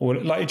problem? Or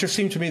it just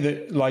seemed to me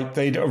that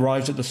they'd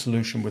arrived at the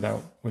solution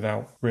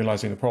without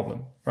realizing the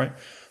problem, right?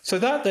 So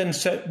that then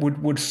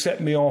would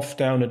set me off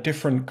down a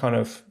different kind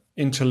of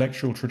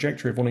intellectual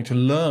trajectory of wanting to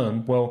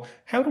learn, well,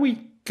 how do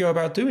we go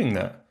about doing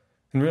that?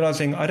 And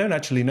realizing I don't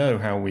actually know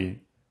how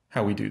we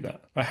do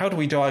that. How do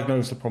we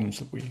diagnose the problems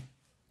that we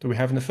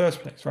have in the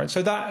first place, right?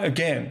 So that,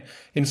 again,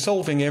 in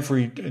solving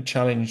every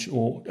challenge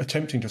or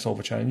attempting to solve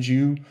a challenge,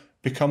 you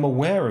become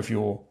aware of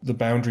the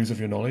boundaries of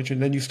your knowledge,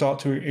 and then you start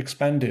to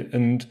expand it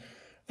and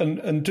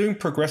doing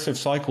progressive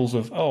cycles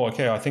of, oh,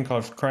 okay, I think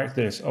I've cracked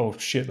this. Oh,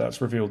 shit,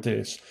 that's revealed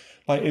this.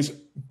 Is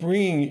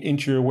bringing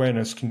into your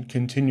awareness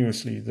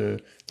continuously the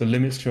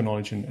limits to your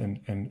knowledge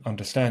and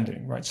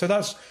understanding, right? So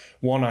that's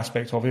one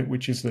aspect of it,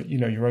 which is that,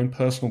 your own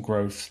personal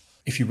growth,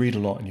 if you read a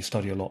lot and you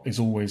study a lot,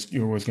 you're always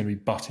going to be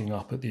butting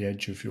up at the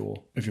edge of your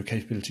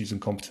capabilities and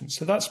competence.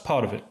 So that's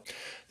part of it.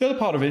 The other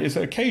part of it is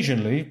that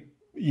occasionally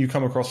you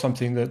come across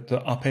something that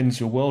upends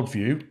your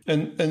worldview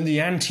and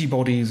the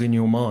antibodies in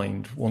your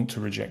mind want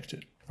to reject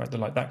it, right? They're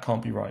like, that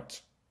can't be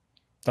right.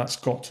 That's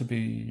got to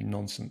be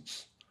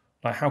nonsense.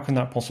 How can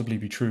that possibly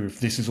be true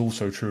if this is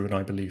also true and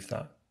I believe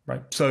that,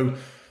 right? So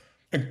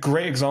A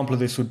great example of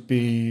this would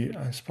be,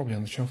 it's probably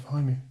on the shelf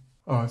behind me.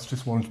 Oh, it's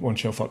just one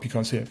shelf up. You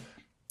can't see it.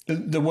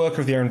 The work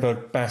of the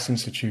Ehrenberg Bass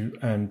Institute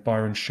and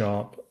Byron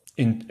Sharp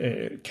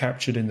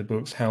captured in the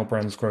books How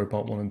Brands Grow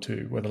Part 1 and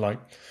 2, where they're like,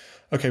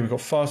 okay, we've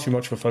got far too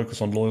much of a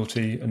focus on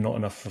loyalty and not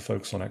enough of a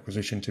focus on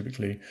acquisition.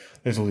 Typically,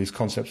 there's all these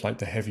concepts like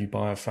the heavy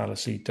buyer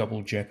fallacy,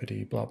 double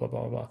jeopardy, blah, blah,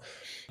 blah, blah.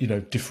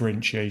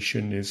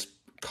 Differentiation is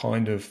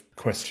kind of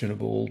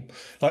questionable.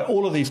 Like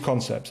all of these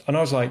concepts. And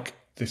I was like,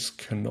 this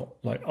cannot,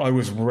 I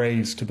was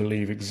raised to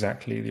believe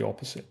exactly the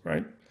opposite,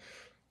 right?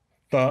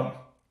 But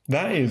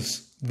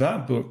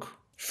that book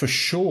for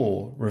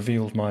sure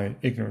revealed my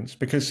ignorance,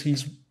 because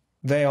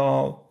they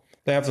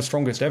have the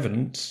strongest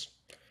evidence,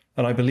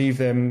 and I believe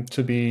them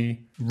to be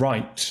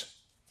right,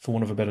 for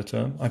want of a better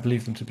term. I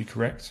believe them to be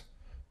correct,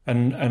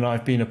 and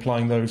I've been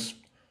applying those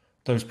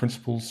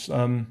principles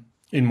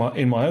in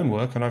my own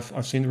work, and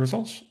I've seen the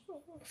results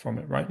from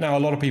it. Right now, a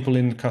lot of people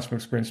in the customer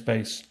experience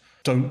space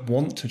don't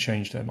want to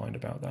change their mind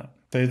about that.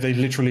 They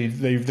literally,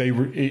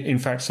 in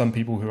fact, some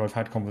people who I've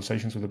had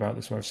conversations with about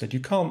this, where I've said,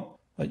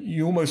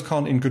 you almost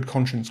can't in good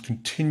conscience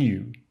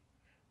continue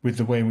with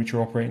the way in which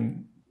you're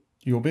operating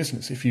your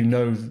business if you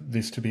know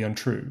this to be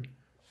untrue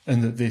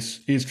and that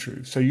this is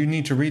true. So you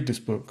need to read this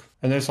book.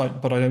 And there's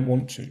but I don't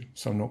want to,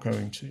 so I'm not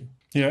going to.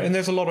 And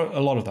there's a lot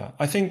of that.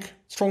 I think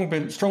strong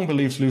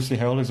beliefs loosely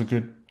held is a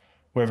good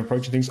way of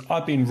approaching things.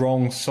 I've been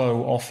wrong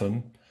so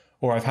often,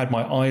 or I've had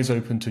my eyes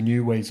open to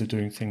new ways of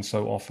doing things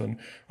so often,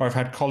 or I've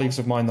had colleagues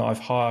of mine that I've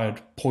hired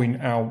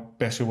point out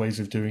better ways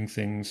of doing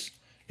things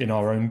in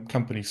our own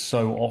company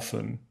so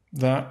often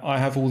that I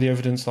have all the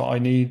evidence that I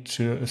need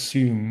to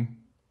assume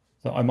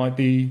that I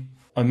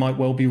might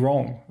well be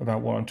wrong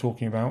about what I'm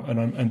talking about,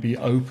 and be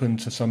open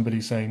to somebody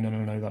saying,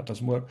 no, that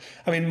doesn't work.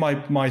 I mean,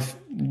 my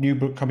new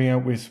book coming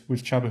out with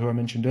Csaba, who I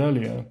mentioned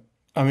earlier,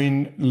 I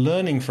mean,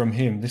 learning from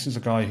him, this is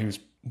a guy who's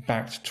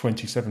backed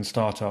 27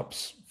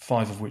 startups,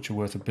 5 of which are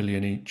worth $1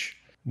 billion each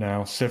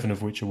now, 7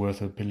 of which are worth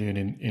 $1 billion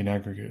in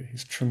aggregate.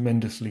 He's a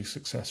tremendously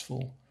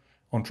successful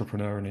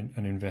entrepreneur and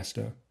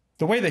investor.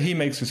 The way that he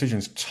makes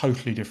decisions is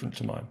totally different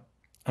to mine.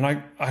 And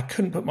I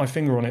couldn't put my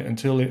finger on it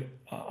until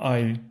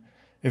I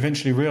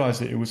eventually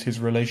realized that it was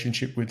his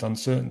relationship with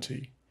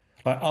uncertainty.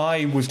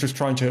 I was just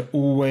trying to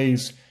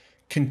always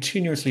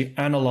continuously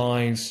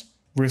analyze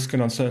risk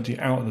and uncertainty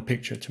out of the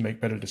picture to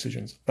make better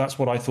decisions. That's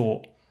what I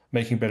thought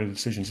making better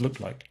decisions looked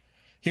like.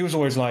 He was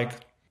always like,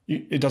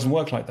 it doesn't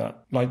work like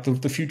that.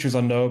 The future is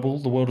unknowable,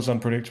 the world is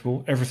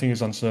unpredictable, everything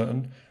is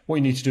uncertain. What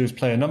you need to do is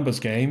play a numbers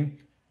game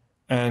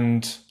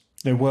and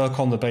they work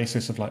on the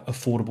basis of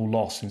affordable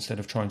loss instead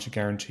of trying to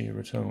guarantee a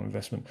return on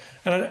investment.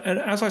 And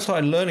as I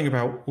started learning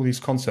about all these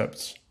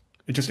concepts,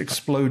 it just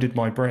exploded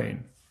my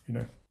brain,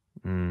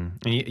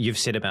 You've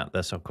said about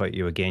this, I'll quote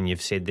you again,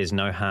 you've said there's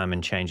no harm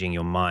in changing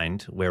your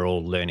mind. We're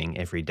all learning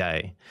every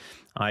day.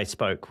 I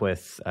spoke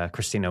with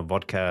Christina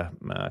Vodka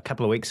a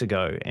couple of weeks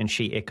ago, and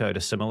she echoed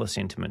a similar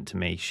sentiment to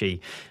me.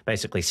 She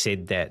basically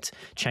said that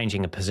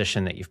changing a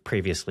position that you've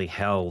previously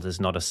held is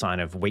not a sign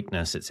of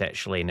weakness. It's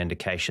actually an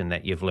indication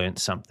that you've learned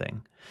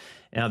something.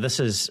 Now, this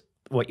is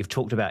what you've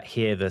talked about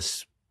here,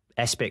 this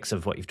aspects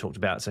of what you've talked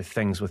about. So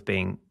things with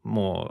being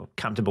more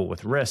comfortable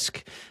with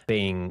risk,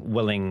 being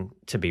willing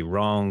to be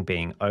wrong,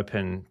 being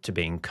open to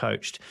being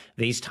coached.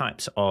 These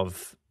types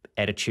of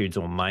attitudes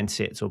or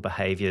mindsets or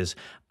behaviors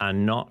are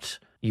not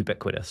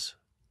ubiquitous.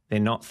 They're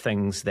not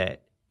things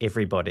that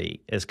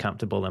everybody is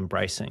comfortable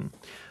embracing.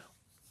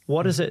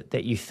 What is it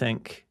that you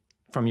think,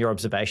 from your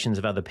observations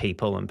of other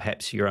people and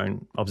perhaps your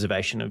own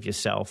observation of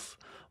yourself,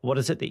 what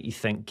is it that you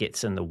think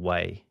gets in the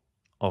way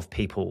of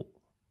people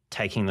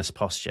taking this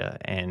posture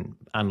and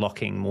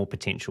unlocking more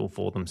potential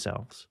for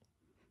themselves?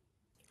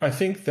 I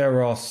think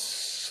there are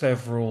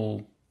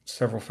several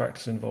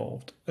factors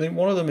involved. I think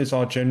one of them is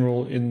our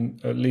general,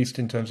 at least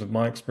in terms of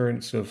my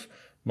experience of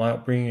my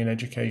upbringing in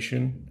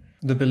education,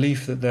 the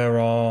belief that there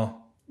are,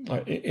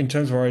 in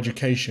terms of our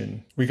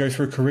education, we go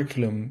through a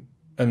curriculum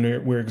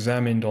and we're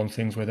examined on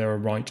things where there are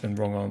right and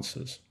wrong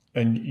answers.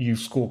 And you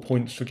score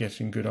points for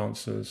getting good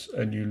answers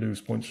and you lose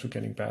points for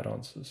getting bad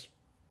answers.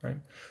 Right?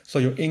 So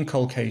you're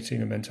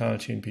inculcating a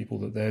mentality in people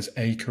that there's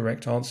a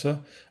correct answer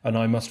and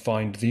I must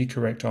find the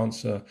correct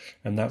answer,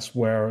 and that's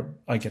where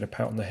I get a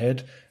pat on the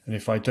head. And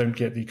if I don't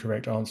get the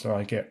correct answer,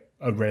 I get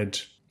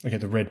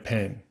the red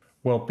pen.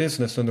 Well,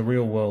 business and the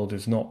real world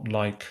is not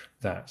like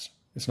that.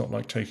 It's not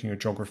like taking a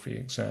geography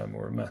exam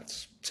or a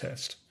maths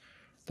test.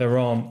 There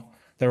are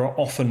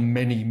often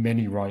many,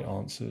 many right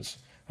answers,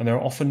 and there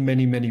are often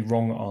many, many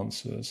wrong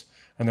answers.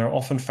 And there are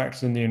often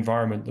factors in the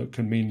environment that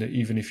can mean that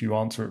even if you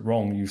answer it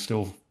wrong, you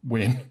still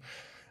win.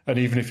 And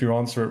even if you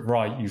answer it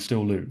right, you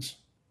still lose,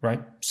 right?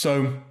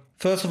 So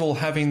first of all,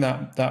 having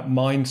that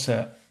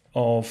mindset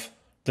of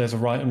there's a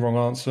right and wrong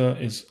answer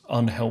is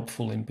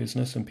unhelpful in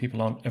business, and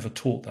people aren't ever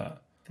taught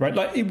that,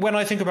 right? When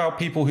I think about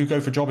people who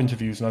go for job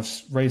interviews, and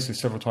I've raised this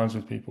several times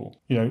with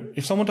people,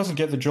 if someone doesn't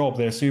get the job,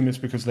 they assume it's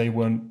because they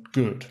weren't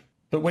good.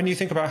 But when you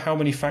think about how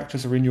many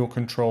factors are in your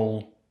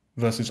control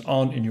versus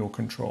aren't in your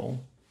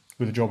control,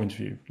 with a job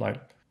interview,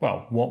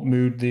 what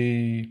mood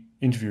the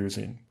interviewer is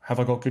in, Have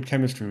I got good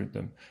chemistry with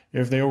them?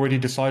 If they already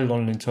decided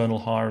on an internal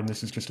hire and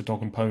this is just a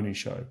dog and pony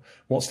show,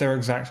 what's their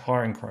exact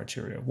hiring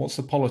criteria? What's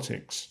the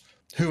politics?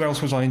 Who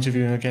else was I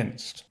interviewing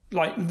against?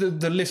 Like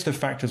the list of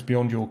factors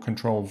beyond your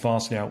control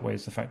vastly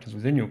outweighs the factors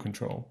within your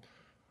control.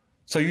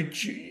 So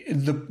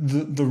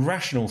the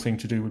rational thing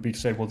to do would be to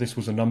say, well, this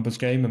was a numbers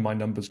game and my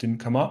numbers didn't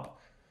come up.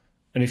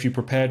 And if you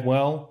prepared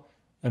well,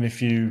 and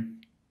if you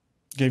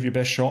gave your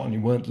best shot and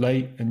you weren't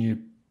late and you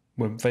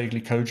were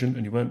vaguely cogent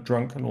and you weren't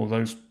drunk and all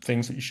those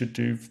things that you should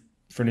do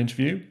for an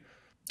interview,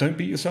 don't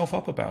beat yourself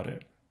up about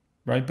it,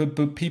 right?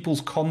 But people's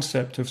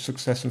concept of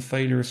success and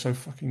failure is so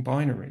fucking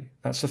binary.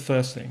 That's the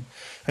first thing.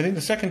 I think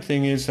the second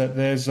thing is that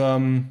there's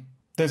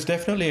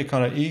definitely a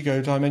kind of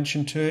ego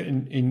dimension to it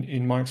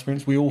in my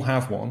experience. We all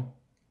have one,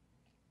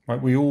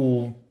 right?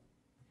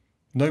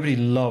 Nobody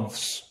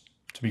loves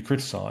to be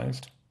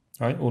criticized,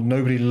 right? Or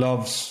nobody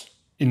loves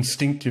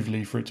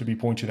instinctively for it to be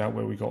pointed out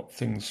where we got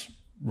things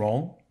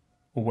wrong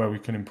or where we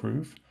can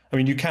improve. I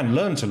mean, you can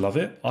learn to love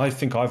it. I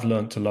think I've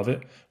learned to love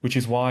it, which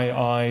is why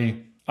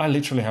I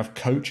literally have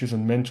coaches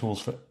and mentors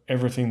for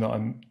everything that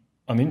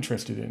I'm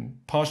interested in,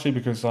 partially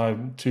because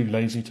I'm too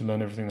lazy to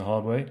learn everything the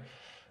hard way,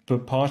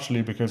 but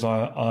partially because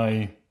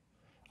I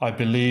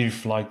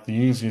believe like the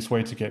easiest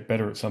way to get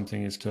better at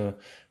something is to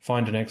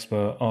find an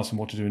expert, ask them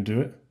what to do and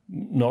do it.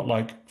 Not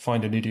like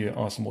find an idiot,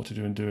 ask them what to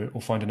do and do it,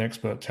 or find an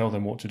expert, tell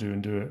them what to do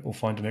and do it, or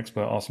find an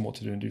expert, ask them what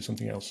to do and do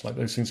something else. Like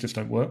those things just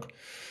don't work.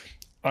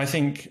 I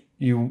think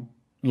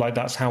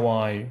that's how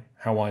I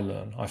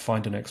learn. I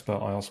find an expert,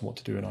 I ask them what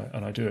to do, and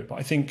I do it. But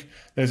I think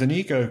there's an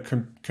ego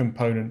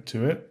component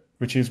to it,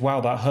 which is,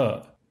 wow, that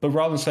hurt. But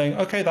rather than saying,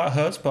 okay, that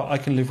hurts, but I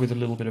can live with a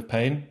little bit of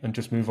pain and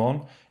just move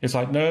on, it's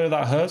like, no,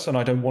 that hurts and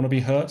I don't want to be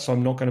hurt, so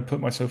I'm not going to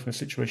put myself in a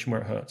situation where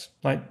it hurts.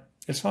 Like,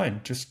 it's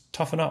fine, just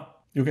toughen up.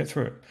 You'll get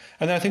through it.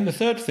 And then I think the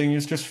third thing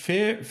is just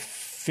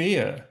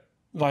fear,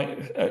 like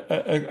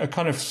a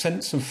kind of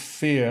sense of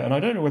fear. And I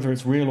don't know whether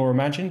it's real or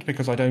imagined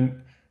because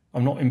I'm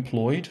not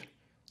employed.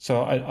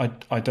 So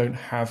I don't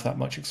have that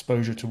much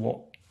exposure to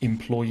what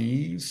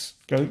employees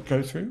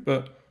go through.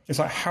 But it's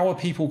like, how are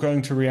people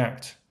going to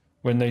react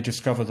when they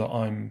discover that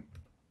I'm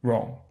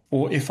wrong?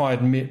 Or if I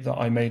admit that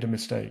I made a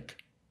mistake?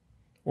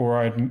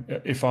 Or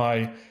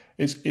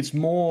it's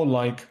more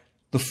like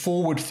the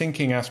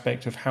forward-thinking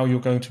aspect of how you're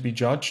going to be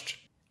judged,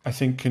 I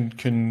think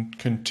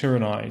can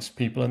tyrannize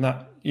people. And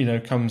that,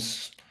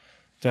 comes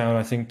down,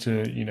 I think,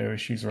 to,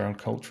 issues around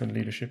culture and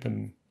leadership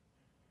and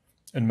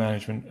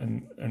management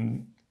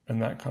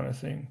and that kind of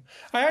thing.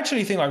 I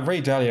actually think like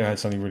Ray Dalio had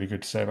something really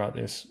good to say about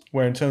this,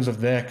 where in terms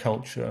of their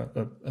culture,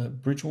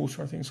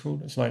 Bridgewater, I think it's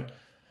called, it's like,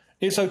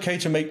 it's okay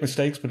to make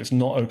mistakes, but it's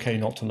not okay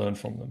not to learn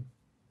from them.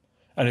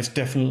 And it's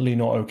definitely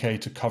not okay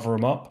to cover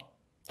them up.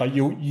 Like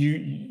you're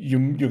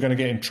going to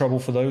get in trouble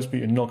for those, but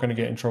you're not going to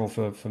get in trouble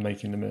for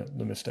making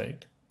the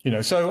mistake.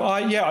 So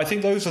I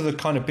think those are the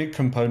kind of big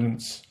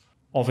components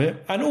of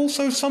it. And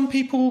also some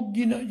people,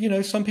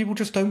 some people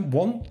just don't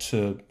want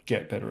to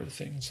get better at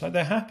things. Like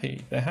they're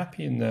happy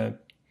in their,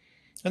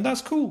 and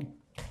that's cool.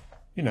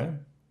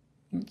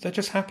 They're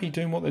just happy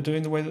doing what they're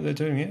doing the way that they're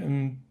doing it,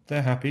 and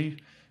they're happy.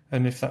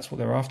 And if that's what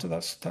they're after,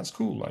 that's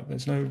cool. Like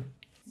there's no,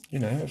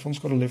 everyone's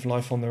got to live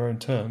life on their own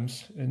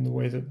terms in the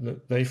way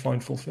that they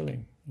find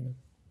fulfilling.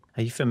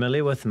 Are you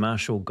familiar with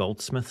Marshall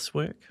Goldsmith's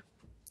work?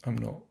 I'm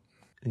not.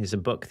 There's a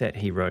book that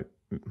he wrote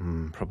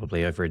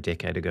probably over a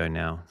decade ago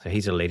now. So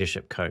he's a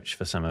leadership coach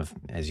for some of,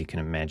 as you can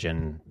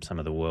imagine, some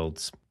of the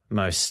world's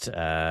most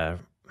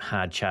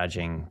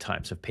hard-charging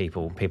types of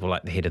people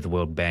like the head of the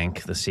World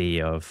Bank, the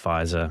CEO of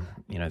Pfizer,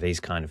 these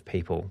kind of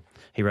people.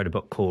 He wrote a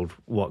book called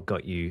What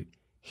Got You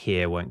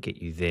Here Won't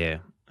Get You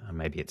There.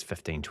 Maybe it's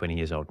 15, 20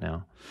 years old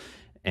now.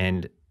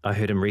 And I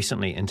heard him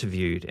recently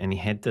interviewed, and he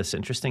had this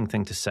interesting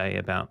thing to say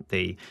about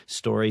the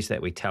stories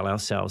that we tell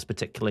ourselves,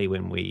 particularly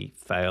when we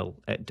fail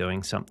at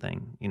doing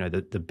something,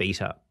 the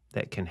beat up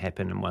that can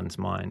happen in one's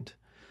mind,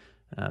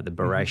 the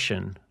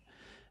beration,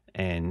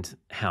 and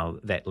how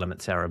that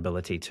limits our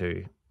ability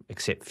to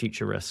accept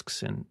future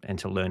risks and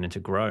to learn and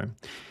to grow.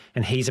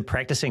 And he's a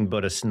practicing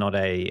Buddhist, not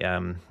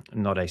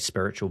a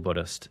spiritual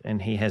Buddhist.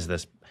 And he has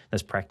this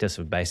practice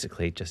of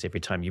basically just every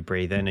time you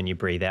breathe in and you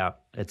breathe out,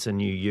 it's a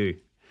new you.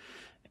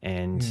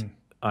 And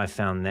I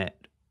found that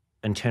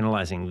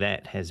internalizing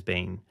that has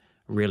been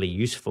really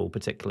useful,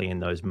 particularly in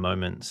those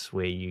moments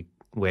where you,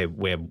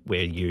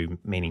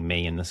 meaning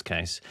me in this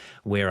case,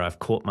 where I've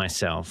caught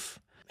myself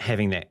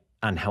having that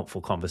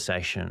unhelpful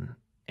conversation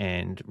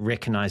and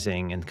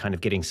recognizing and kind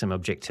of getting some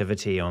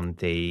objectivity on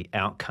the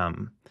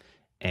outcome.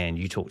 And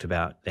you talked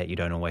about that you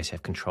don't always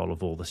have control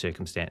of all the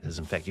circumstances.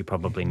 In fact, you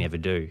probably never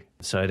do.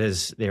 So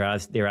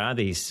there are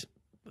these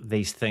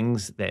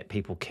things that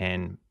people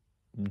can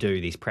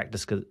do, these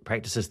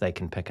practices they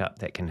can pick up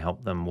that can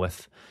help them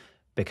with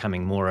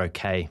becoming more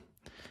okay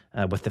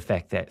with the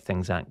fact that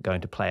things aren't going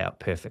to play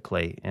out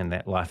perfectly and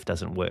that life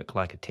doesn't work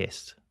like a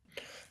test.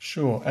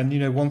 Sure.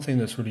 And, one thing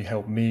that's really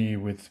helped me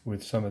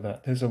with some of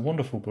that, there's a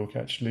wonderful book,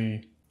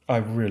 actually. I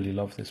really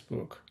love this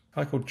book.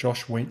 A guy called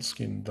Josh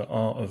Waitzkin, The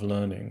Art of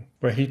Learning,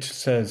 where he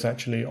says,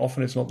 actually,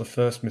 often it's not the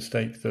first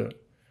mistake that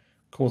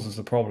causes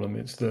the problem.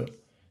 It's that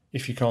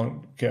if you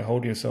can't get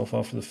hold of yourself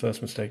after the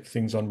first mistake,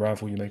 things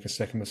unravel, you make a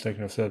second mistake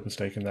and a third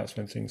mistake, and that's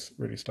when things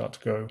really start to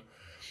go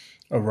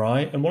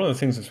awry. And one of the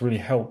things that's really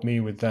helped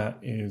me with that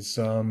is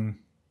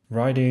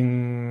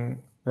riding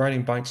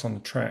bikes on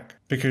the track.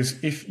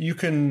 Because if you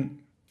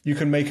can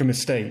make a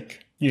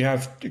mistake, you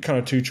have kind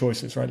of two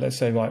choices, right? Let's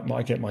say like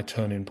I get my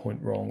turn-in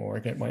point wrong, or I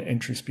get my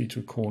entry speed to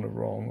a corner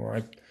wrong, or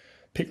I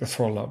pick the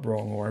throttle up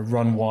wrong, or I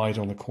run wide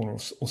on the corner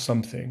or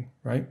something,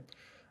 right?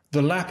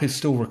 The lap is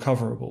still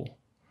recoverable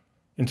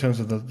in terms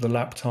of the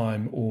lap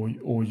time or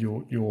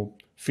your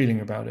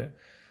feeling about it.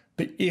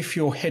 But if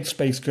your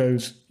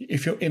headspace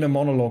if your inner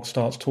monologue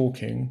starts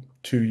talking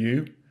to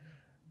you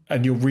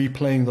and you're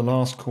replaying the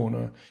last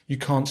corner, you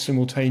can't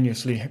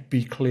simultaneously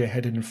be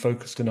clear-headed and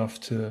focused enough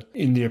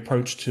in the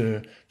approach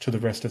to the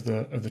rest of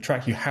the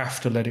track. You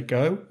have to let it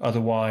go.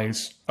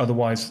 Otherwise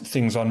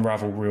things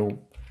unravel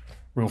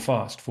real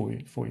fast for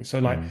you. So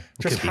like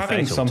just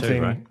having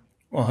something, too, right?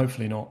 Well,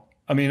 hopefully not.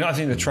 I mean, I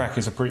think the track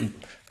is a pretty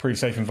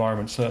safe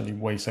environment, certainly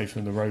way safer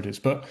than the road is.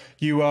 But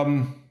you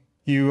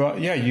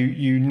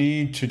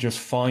need to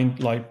just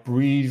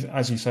breathe,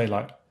 as you say,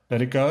 like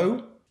let it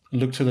go,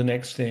 look to the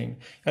next thing.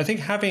 I think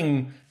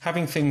having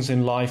things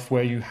in life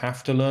where you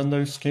have to learn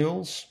those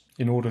skills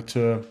in order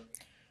to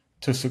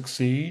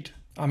succeed.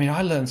 I mean,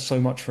 I learned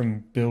so much from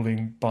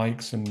building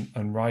bikes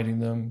and riding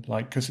them,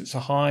 like, because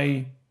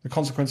the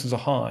consequences are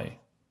high,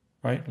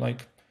 right?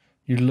 Like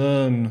you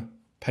learn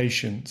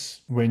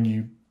patience when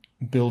you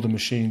build a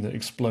machine that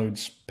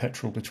explodes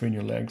petrol between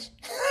your legs.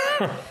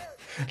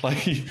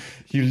 Like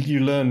you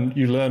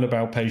learn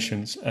about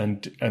patience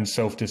and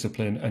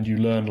self-discipline, and you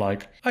learn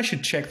like I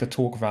should check the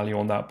torque value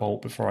on that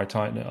bolt before I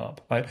tighten it up.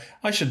 Like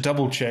I should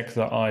double check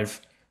that I've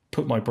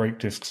put my brake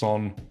discs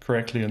on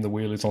correctly and the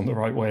wheel is on the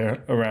right way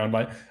around.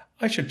 Like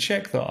I should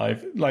check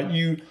that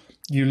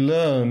you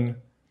learn.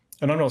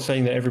 And I'm not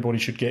saying that everybody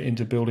should get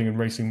into building and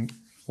racing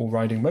or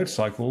riding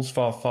motorcycles,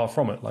 far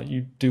from it. Like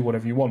you do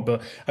whatever you want.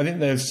 But I think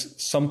there's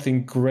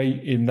something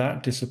great in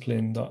that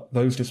discipline,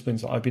 those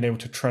disciplines that I've been able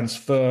to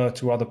transfer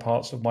to other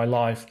parts of my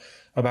life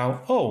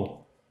about,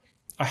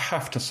 I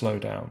have to slow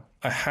down.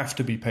 I have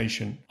to be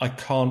patient. I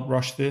can't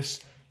rush this.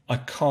 I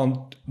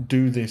can't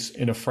do this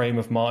in a frame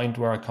of mind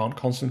where I can't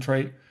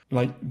concentrate,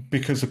 like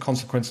because the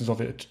consequences of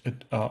it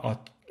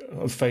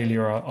of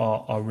failure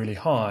are really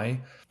high.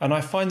 And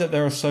I find that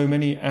there are so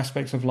many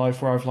aspects of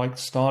life where I've like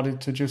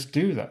started to just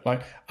do that.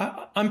 Like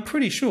I'm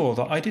pretty sure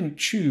that I didn't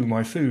chew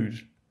my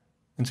food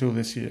until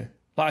this year.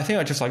 Like I think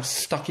I just like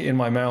stuck it in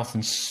my mouth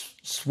and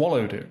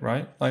swallowed it,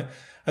 right? Like,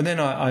 and then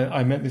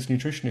I met this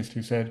nutritionist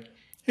who said,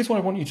 here's what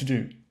I want you to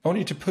do. I want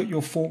you to put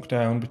your fork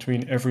down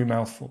between every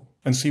mouthful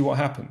and see what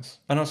happens.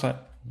 And I was like,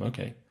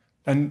 okay.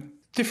 And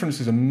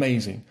difference is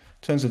amazing in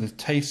terms of the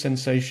taste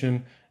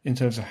sensation, in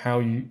terms of how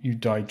you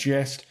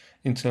digest,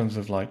 in terms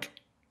of like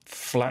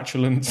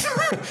flatulence,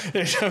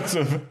 in terms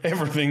of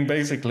everything,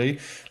 basically.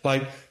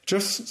 Like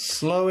just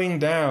slowing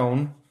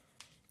down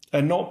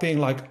and not being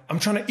like, I'm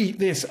trying to eat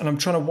this and I'm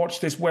trying to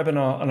watch this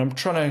webinar and I'm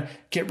trying to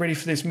get ready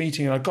for this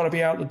meeting and I've got to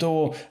be out the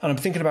door and I'm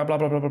thinking about blah,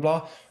 blah, blah, blah,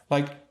 blah.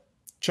 Like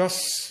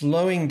just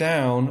slowing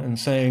down and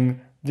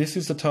saying, this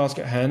is the task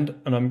at hand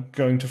and I'm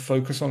going to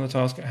focus on the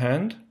task at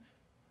hand,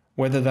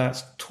 whether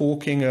that's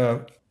talking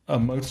a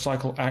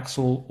motorcycle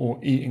axle or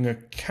eating a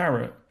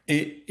carrot.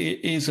 It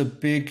is a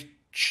big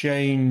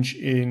change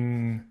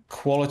in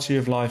quality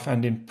of life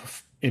and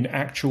in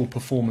actual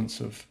performance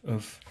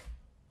of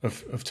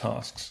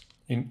tasks.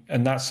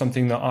 And that's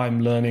something that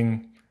I'm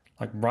learning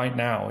like right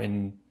now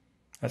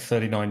at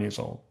 39 years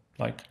old.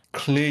 Like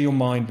clear your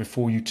mind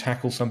before you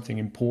tackle something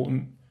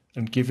important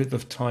and give it the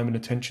time and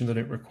attention that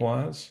it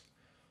requires.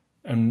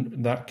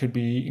 And that could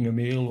be eating a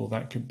meal, or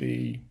that could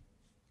be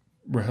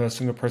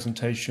rehearsing a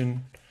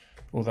presentation,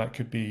 or that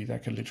could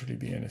literally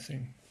be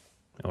anything.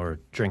 Or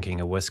drinking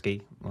a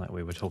whiskey, like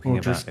we were talking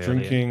about just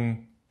earlier.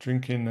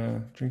 drinking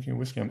a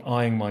whiskey. I'm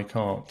eyeing my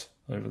cart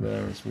over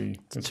there as we.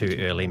 It's too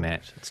early,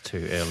 Matt. It's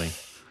too early.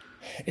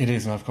 It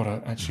is, and I've got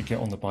to actually get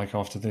on the bike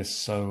after this,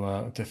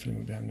 so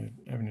definitely will be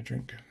having a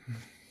drink.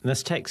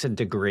 This takes a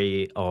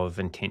degree of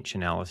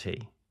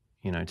intentionality,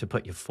 to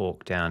put your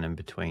fork down in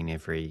between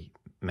every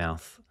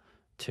mouth,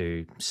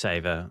 to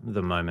savor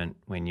the moment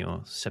when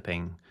you're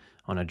sipping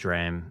on a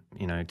dram,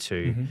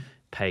 to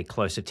pay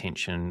close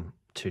attention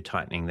to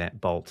tightening that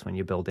bolt when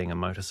you're building a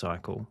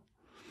motorcycle.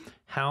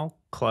 How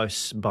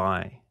close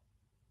by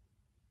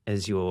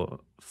is your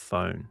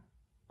phone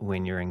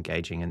when you're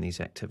engaging in these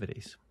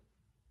activities?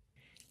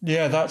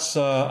 Yeah, that's,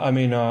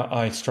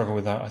 I struggle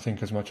with that, I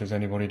think, as much as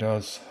anybody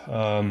does.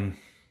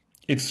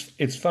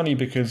 It's funny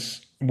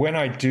because when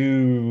I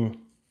do,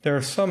 there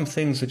are some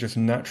things that just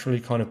naturally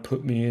kind of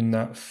put me in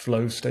that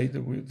flow state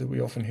that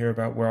we often hear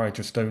about, where I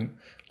just don't,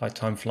 like,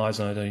 time flies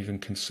and I don't even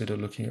consider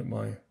looking at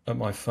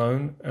my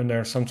phone. And there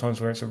are some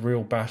times where it's a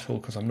real battle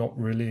because I'm not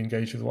really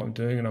engaged with what I'm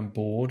doing and I'm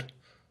bored,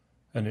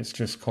 and it's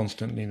just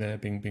constantly there,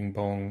 bing, bing,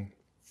 bong,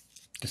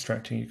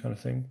 distracting you kind of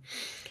thing.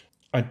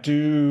 I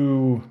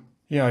do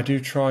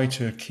try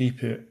to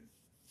keep it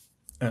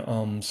at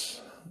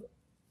arm's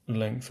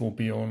length or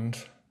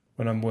beyond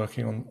when I'm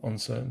working on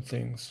certain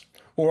things.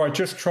 Or I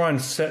just try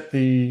and set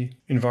the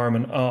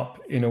environment up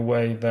in a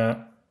way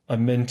that I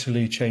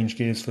mentally change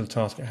gears for the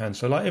task at hand.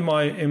 So like in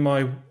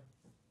my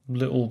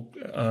little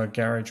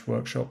garage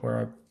workshop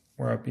where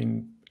I've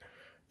been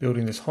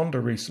building this Honda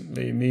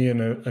recently, me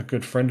and a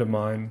good friend of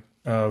mine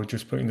were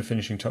just putting the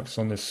finishing touches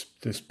on this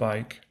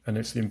bike, and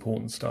it's the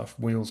important stuff: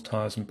 wheels,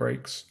 tires, and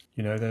brakes.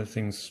 You know, there are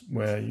things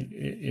where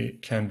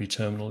it can be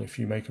terminal if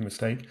you make a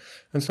mistake.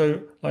 And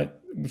so, like,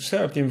 we've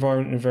set up the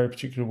environment in a very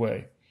particular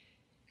way.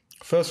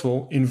 First of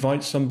all,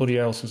 invite somebody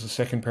else as a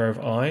second pair of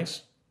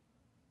eyes.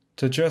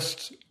 To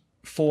just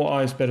 4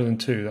 eyes better than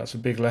 2. That's a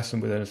big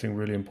lesson with anything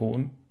really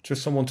important.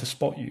 Just someone to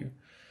spot you.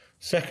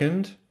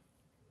 Second,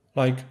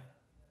 like,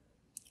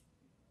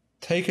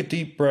 take a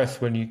deep breath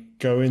when you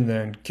go in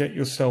there and get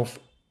yourself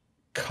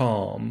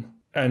calm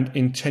and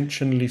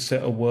intentionally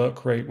set a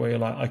work rate where you're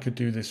like, I could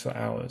do this for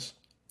hours.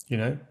 You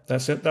know,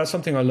 that's it. That's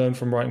something I learned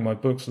from writing my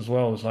books as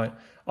well. Is like,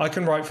 I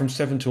can write from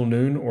 7 till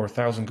noon or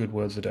 1,000 good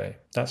words a day.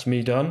 That's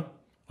me done.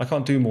 I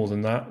can't do more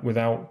than that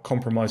without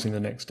compromising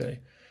the next day.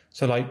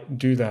 So like,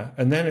 do that.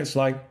 And then it's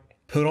like,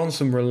 put on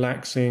some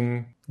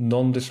relaxing,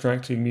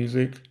 non-distracting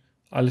music.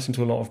 I listen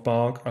to a lot of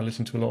Bach. I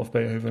listen to a lot of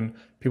Beethoven.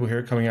 People hear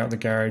it coming out of the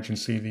garage and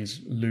see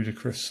these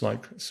ludicrous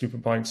like super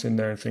bikes in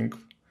there and think,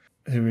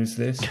 who is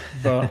this?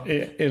 But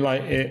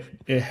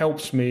it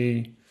helps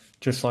me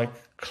just like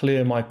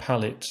clear my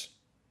palate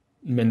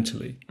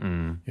mentally,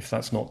 if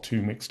that's not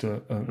too mixed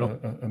a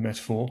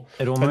metaphor.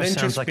 It almost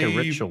sounds like a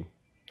ritual.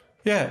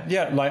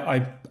 Yeah.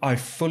 Like I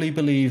fully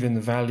believe in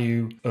the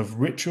value of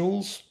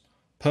rituals,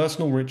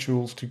 personal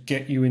rituals, to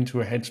get you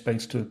into a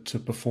headspace to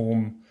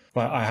perform.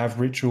 Like, I have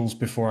rituals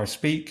before I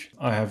speak.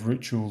 I have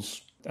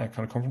rituals at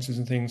kind of conferences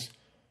and things.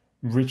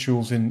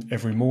 Rituals in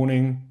every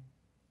morning.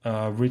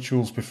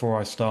 Rituals before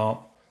I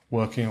start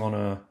working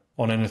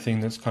on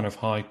anything that's kind of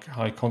high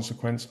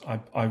consequence.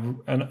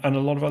 And a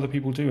lot of other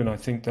people do, and I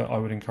think that I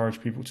would encourage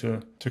people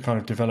to kind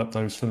of develop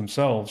those for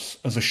themselves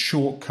as a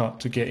shortcut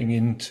to getting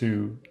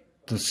into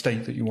the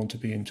state that you want to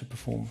be in to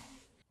perform.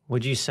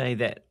 Would you say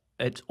that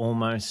it's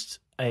almost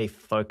a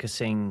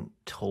focusing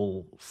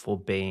tool for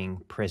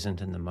being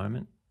present in the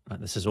moment? Like,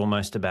 this is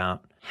almost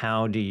about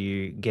how do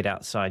you get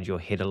outside your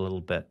head a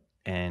little bit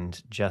and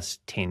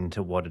just tend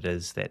to what it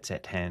is that's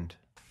at hand?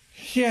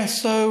 Yeah,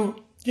 so,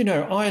 you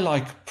know, I,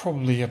 like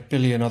probably a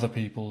billion other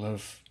people,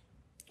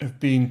 have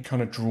been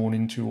kind of drawn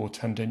into or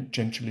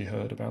tangentially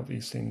heard about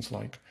these things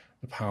like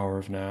the power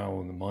of now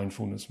and the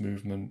mindfulness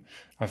movement.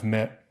 I've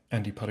met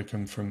Andy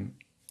Puddicombe from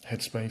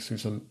Headspace,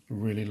 who's a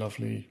really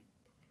lovely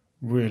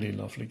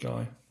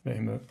guy. Met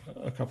him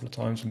a couple of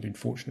times and been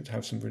fortunate to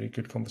have some really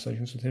good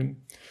conversations with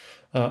him.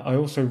 I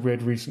also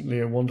read recently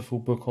a wonderful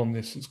book on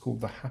this. It's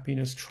called The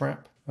Happiness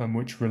Trap,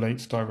 which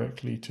relates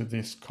directly to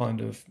this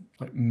kind of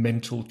like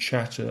mental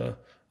chatter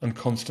and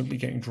constantly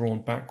getting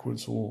drawn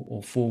backwards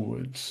or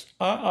forwards.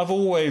 I've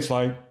always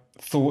like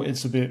thought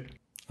it's a bit,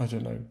 I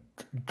don't know,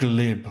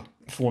 glib,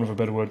 for want of a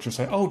better word, to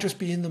say, oh, just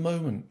be in the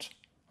moment.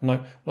 I'm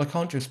like, well, I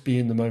can't just be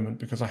in the moment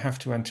because I have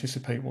to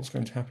anticipate what's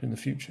going to happen in the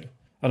future.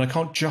 And I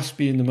can't just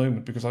be in the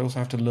moment because I also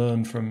have to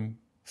learn from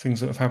things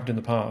that have happened in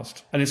the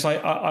past. And it's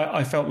like,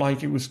 I felt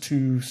like it was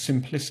too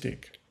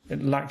simplistic.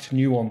 It lacked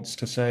nuance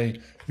to say,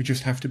 we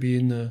just have to be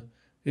in the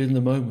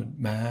moment,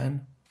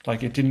 man.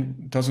 Like,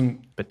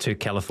 doesn't... But too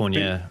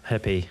California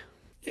hippie.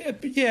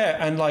 Yeah,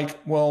 and like,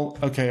 well,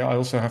 okay, I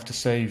also have to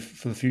save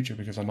for the future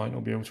because I might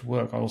not be able to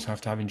work. I also have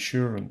to have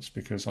insurance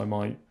because I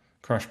might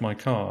crash my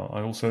car.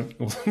 I also,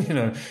 you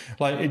know,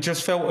 like, it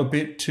just felt a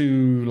bit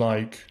too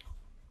like,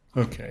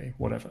 okay,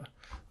 whatever.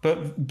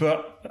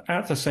 But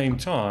at the same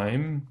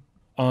time,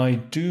 I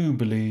do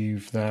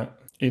believe that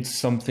it's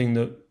something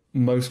that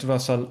most of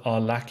us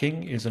are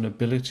lacking, is an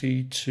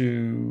ability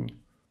to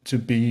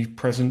be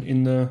present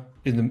in the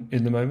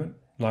moment.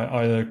 Like,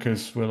 either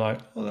because we're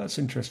like, oh, that's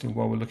interesting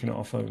while we're looking at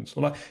our phones,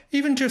 or like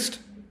even just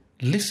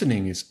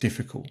listening is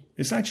difficult.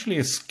 It's actually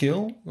a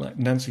skill. Like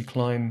Nancy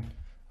Klein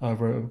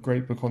wrote a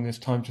great book on this,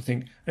 Time to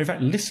Think. In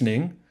fact,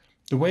 listening,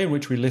 the way in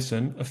which we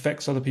listen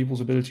affects other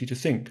people's ability to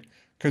think.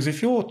 Because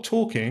if you're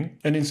talking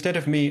and instead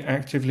of me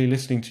actively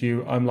listening to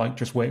you, I'm like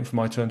just waiting for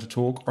my turn to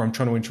talk, or I'm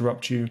trying to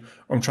interrupt you,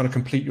 or I'm trying to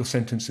complete your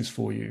sentences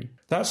for you.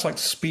 That's like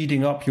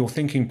speeding up your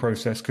thinking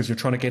process because you're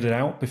trying to get it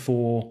out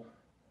before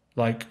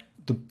like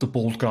the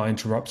bald guy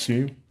interrupts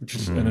you, which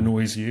is and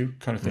annoys you,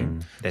 kind of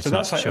thing. That's so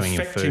that's like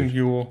affecting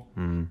your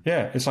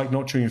it's like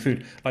not chewing your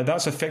food. Like,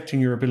 that's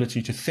affecting your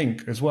ability to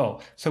think as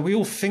well. So we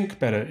all think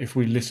better if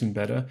we listen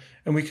better,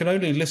 and we can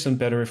only listen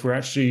better if we're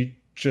actually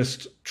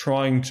just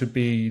trying to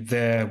be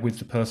there with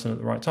the person at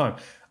the right time.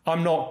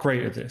 I'm not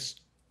great at this.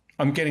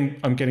 I'm getting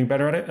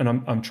better at it, and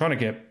I'm trying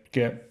to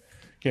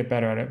get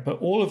better at it. But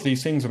all of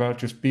these things about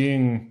just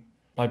being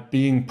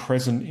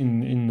present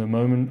in the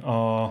moment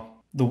are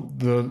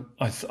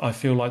I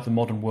feel like the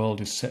modern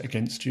world is set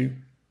against you,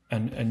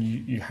 and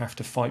you have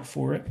to fight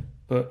for it.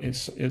 But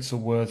it's a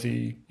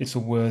worthy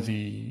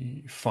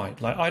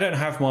fight. Like, I don't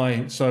have I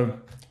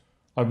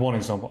have one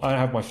example. I don't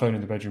have my phone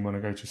in the bedroom when I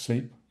go to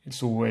sleep.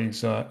 It's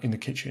always in the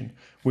kitchen,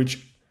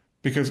 which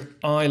because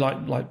I,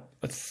 like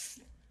a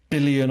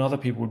billion other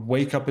people, would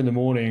wake up in the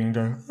morning and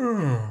go,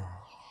 oh,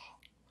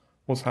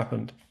 what's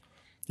happened?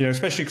 You know,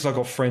 especially because I've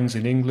got friends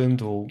in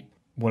England or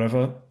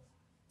whatever,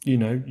 you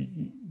know,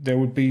 there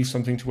would be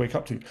something to wake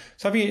up to.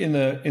 So having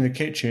it in the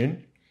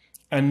kitchen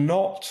and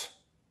not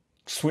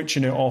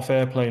switching it off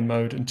airplane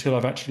mode until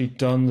I've actually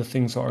done the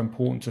things that are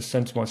important to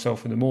center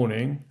myself in the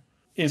morning,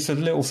 is a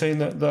little thing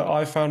that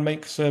I found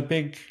makes a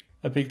big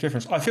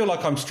difference. I feel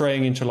like I'm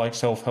straying into like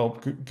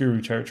self-help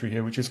guru territory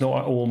here, which is not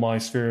at all my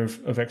sphere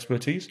of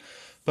expertise.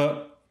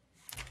 But,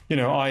 you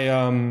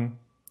know,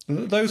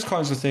 those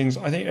kinds of things,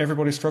 I think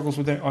everybody struggles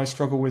with it. I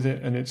struggle with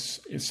it. And it's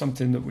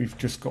something that we've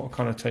just got to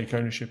kind of take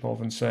ownership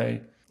of and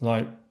say,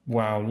 like,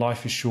 wow,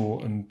 life is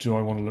short. And do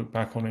I want to look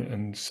back on it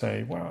and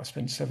say, wow, I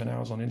spent 7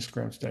 hours on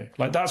Instagram today?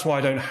 Like, that's why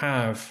I don't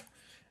have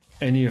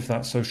any of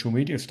that social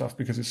media stuff,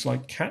 because it's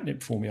like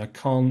catnip for me. I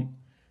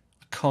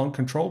can't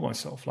control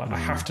myself. Like, I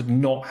have to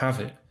not have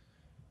it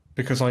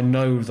because I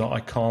know that I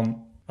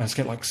just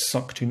get like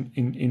sucked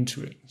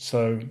into it.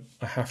 So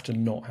I have to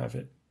not have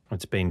it.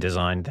 It's been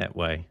designed that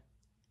way,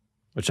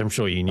 which I'm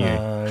sure you knew.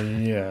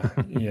 Yeah,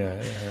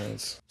 it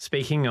has.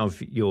 Speaking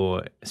of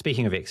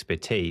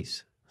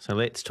expertise, so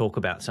let's talk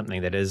about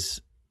something that is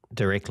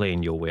directly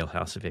in your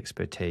wheelhouse of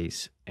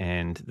expertise,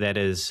 and that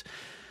is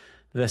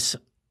this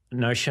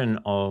notion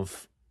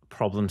of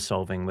problem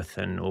solving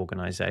within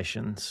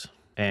organizations.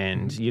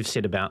 And you've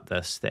said about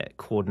this that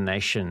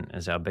coordination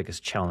is our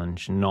biggest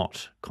challenge,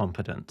 not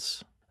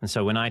competence. And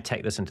so when I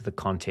take this into the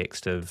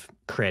context of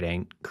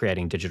creating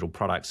digital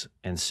products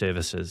and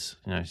services,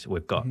 you know, so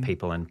we've got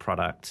people in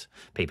product,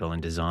 people in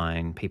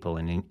design, people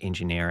in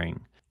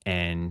engineering.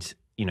 And,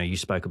 you know, you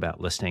spoke about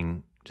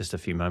listening just a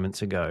few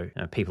moments ago.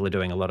 You know, people are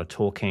doing a lot of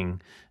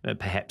talking.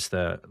 Perhaps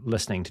the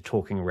listening to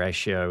talking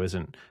ratio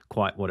isn't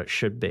quite what it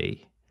should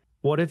be.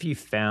 What have you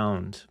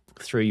found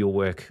through your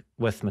work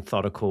with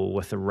Methodical,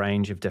 with a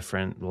range of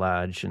different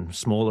large and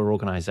smaller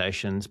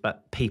organizations,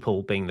 but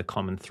people being the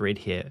common thread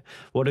here?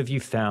 What have you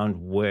found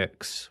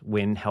works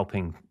when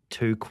helping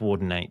to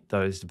coordinate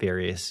those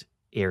various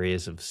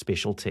areas of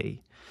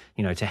specialty,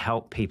 you know, to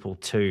help people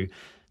to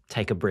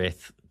take a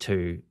breath,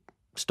 to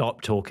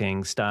stop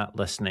talking, start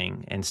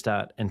listening, and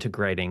start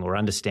integrating or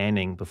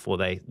understanding before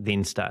they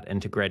then start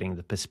integrating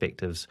the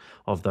perspectives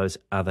of those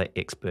other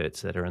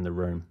experts that are in the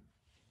room?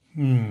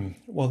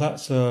 Well,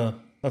 that's a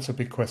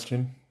big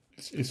question.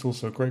 It's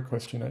also a great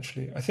question,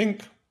 actually. I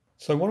think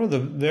so.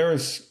 There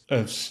is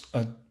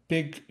a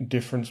big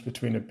difference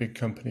between a big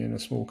company and a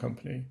small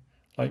company.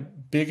 Like,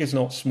 big is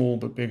not small,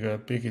 but bigger.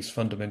 Big is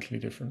fundamentally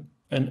different.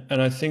 And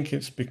I think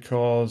it's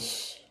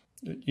because,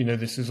 you know,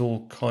 this is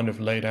all kind of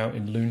laid out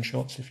in Loon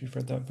Shots, if you've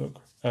read that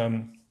book.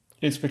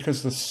 It's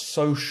because the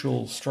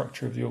social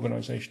structure of the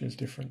organization is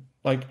different.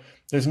 Like,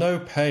 there's no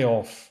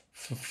payoff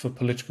for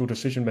political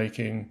decision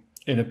making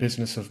in a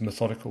business of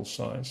Methodical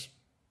size.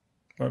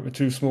 Right, we're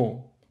too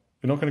small.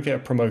 You're not going to get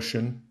a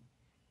promotion.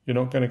 You're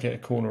not going to get a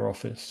corner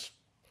office.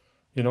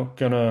 You're not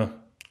going to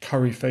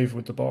curry favor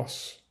with the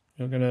boss.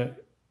 It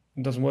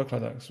doesn't work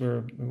like that because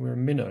we're a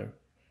minnow.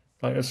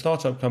 Like, at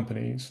startup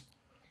companies,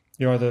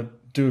 you either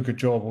do a good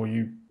job or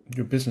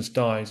your business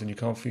dies and you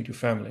can't feed your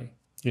family,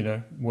 you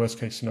know, worst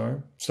case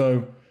scenario.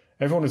 So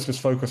everyone is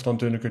just focused on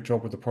doing a good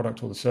job with the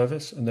product or the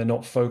service, and they're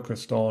not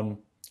focused on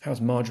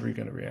how's Marjorie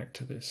going to react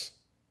to this.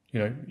 You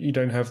know, you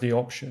don't have the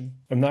option.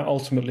 And that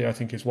ultimately, I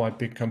think, is why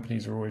big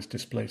companies are always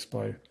displaced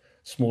by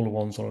smaller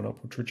ones on an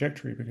upward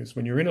trajectory. Because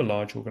when you're in a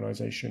large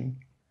organization,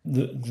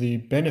 the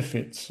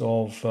benefits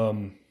of,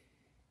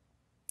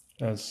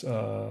 as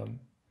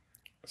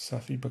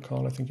Safi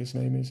Bakal, I think his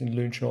name is, in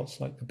Loon Shots,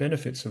 like the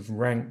benefits of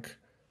rank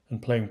and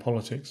playing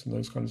politics and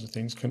those kinds of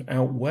things can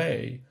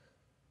outweigh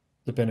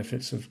the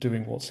benefits of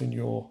doing what's in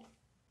your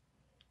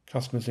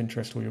customer's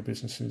interest or your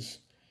business's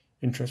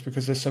interest,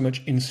 because there's so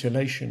much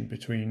insulation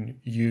between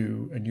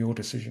you and your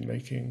decision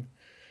making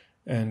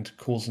and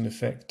cause and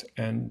effect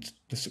and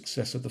the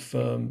success of the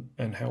firm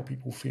and how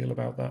people feel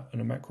about that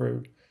in a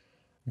macro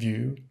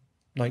view.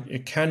 Like,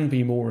 it can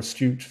be more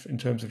astute in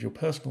terms of your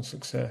personal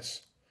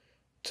success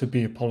to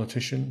be a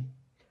politician,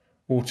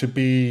 or to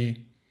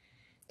be,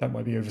 that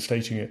might be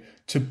overstating it,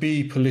 to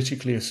be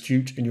politically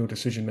astute in your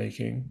decision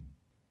making,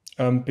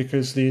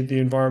 because the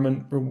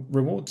environment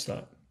rewards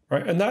that,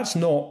 right? And that's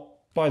not,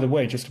 by the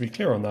way, just to be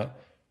clear on that,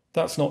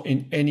 that's not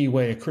in any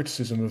way a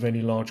criticism of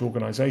any large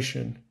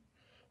organization,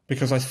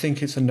 because I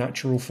think it's a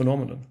natural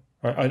phenomenon.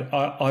 Right?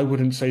 I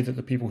wouldn't say that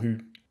the people who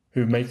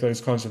make those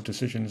kinds of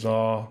decisions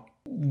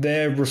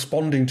they're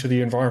responding to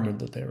the environment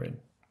that they're in,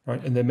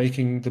 right? And they're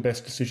making the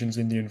best decisions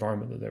in the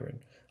environment that they're in.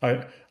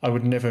 I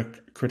would never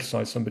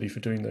criticize somebody for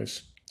doing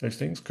those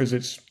things, because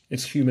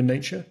it's human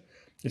nature,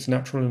 it's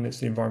natural, and it's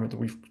the environment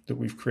that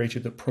we've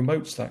created that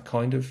promotes that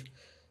kind of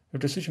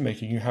decision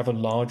making. You have a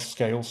large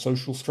scale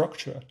social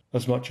structure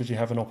as much as you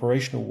have an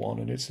operational one,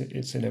 and it's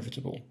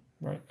inevitable,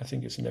 right? I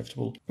think it's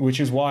inevitable, which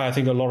is why I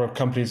think a lot of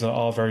companies that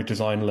are very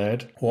design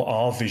led or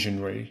are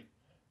visionary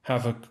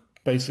have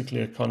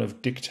basically a kind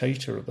of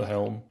dictator at the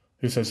helm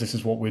who says, this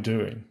is what we're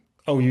doing.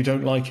 Oh, you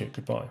don't like it?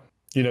 Goodbye.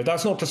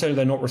 That's not to say that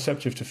they're not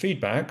receptive to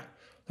feedback.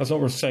 That's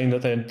not saying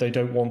that they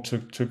don't want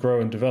to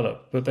grow and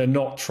develop, but they're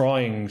not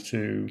trying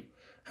to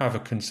have a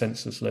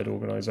consensus-led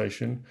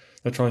organization.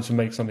 They're trying to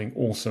make something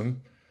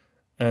awesome,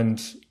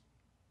 and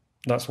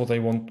that's what they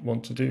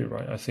want to do,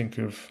 right?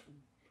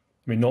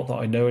 Not that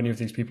I know any of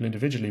these people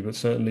individually, but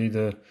certainly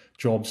the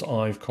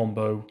Jobs-Ive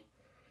combo,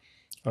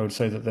 I would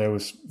say that there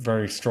was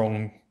very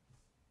strong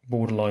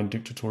borderline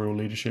dictatorial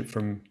leadership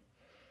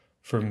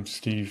from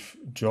Steve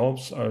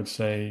Jobs. I would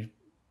say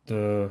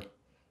the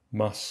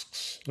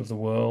Musks of the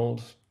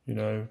world,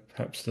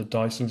 perhaps the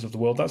Dysons of the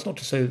world. That's not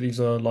to say that these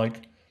are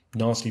like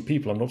nasty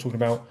people. I'm not talking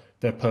about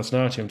their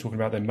personality. I'm talking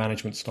about their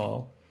management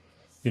style.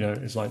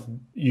 It's like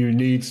you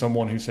need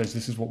someone who says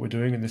this is what we're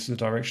doing and this is the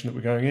direction that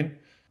we're going in,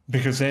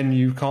 because then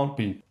you can't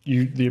be.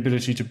 The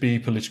ability to be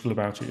political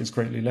about it is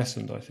greatly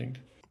lessened, I think.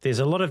 There's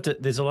a lot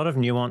of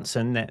nuance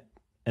in that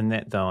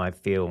though, I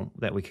feel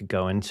that we could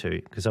go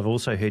into, because I've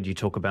also heard you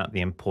talk about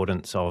the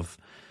importance of,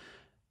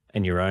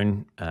 in your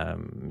own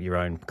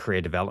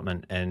career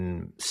development,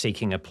 and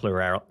seeking a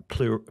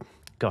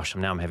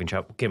I'm having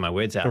trouble getting my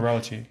words out.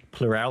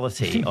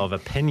 Plurality of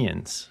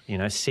opinions.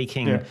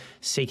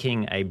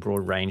 Seeking a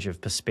broad range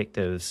of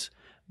perspectives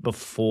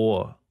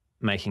before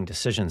making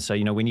decisions. So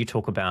when you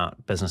talk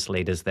about business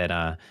leaders that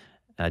are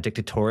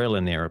dictatorial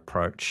in their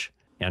approach,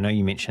 I know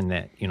you mentioned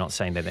that you're not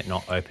saying that they're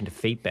not open to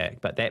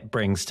feedback, but that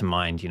brings to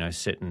mind,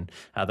 certain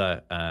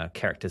other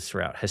characters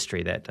throughout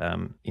history that,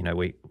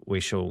 we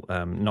shall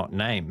not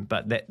name,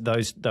 but that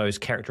those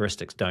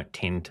characteristics don't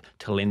tend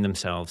to lend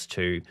themselves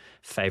to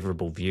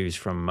favourable views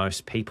from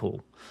most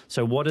people.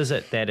 So what's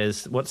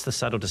the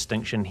subtle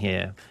distinction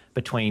here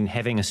between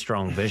having a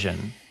strong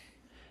vision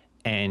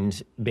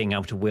and being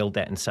able to wield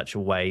that in such a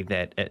way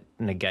that it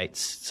negates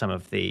some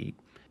of the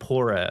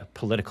poorer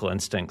political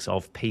instincts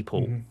of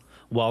people, mm-hmm.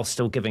 while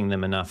still giving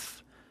them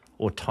enough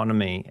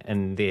autonomy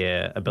in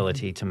their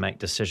ability to make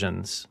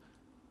decisions,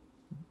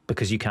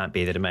 because you can't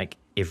be there to make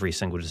every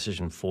single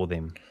decision for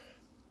them?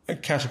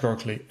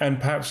 Categorically. And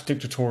perhaps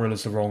dictatorial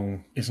is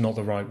not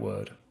the right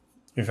word.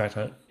 In fact,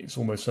 it's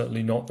almost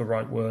certainly not the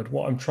right word.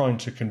 What I'm trying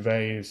to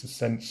convey is a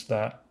sense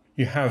that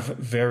you have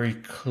very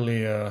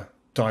clear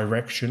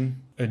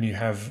direction and you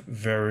have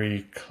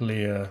very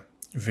clear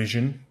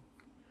vision,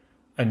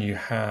 and you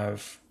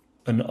have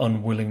an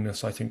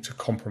unwillingness, I think, to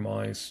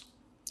compromise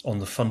on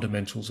the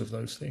fundamentals of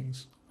those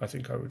things, I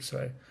think I would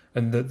say.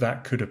 And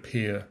that could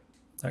appear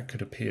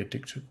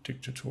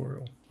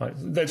dictatorial.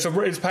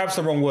 It's perhaps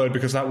the wrong word,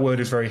 because that word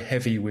is very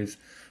heavy with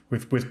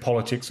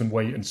politics and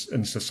weight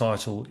and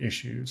societal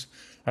issues.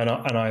 And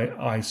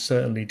I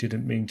certainly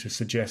didn't mean to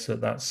suggest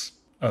that that's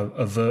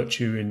a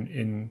virtue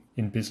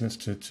in business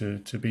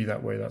to be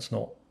that way. That's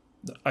not.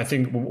 I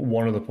think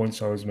one of the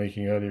points I was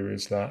making earlier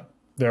is that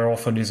there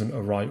often isn't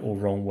a right or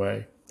wrong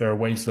way. There are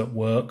ways that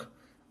work,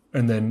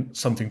 and then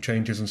something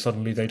changes and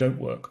suddenly they don't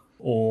work.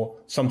 Or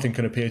something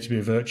can appear to be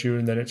a virtue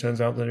and then it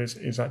turns out that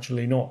it's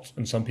actually not.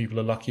 And some people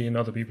are lucky and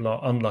other people are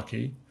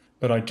unlucky.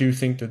 But I do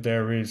think that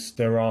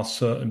there are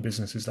certain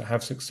businesses that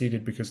have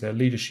succeeded because their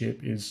leadership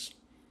is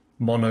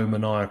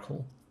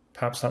monomaniacal.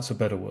 Perhaps that's a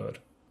better word.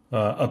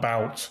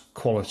 About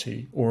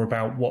quality, or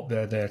about what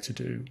they're there to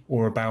do,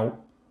 or about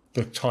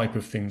the type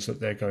of things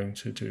that they're going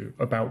to do,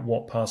 about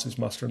what passes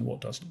muster and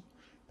what doesn't.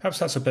 Perhaps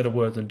that's a better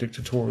word than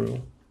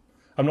dictatorial.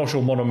 I'm not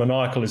sure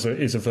monomaniacal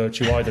is a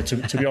virtue either,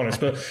 to be honest,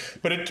 but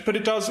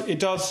it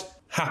does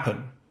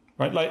happen,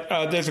 right? Like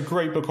there's a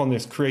great book on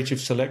this, Creative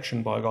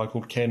Selection, by a guy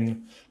called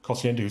Ken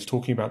Kosienda, who's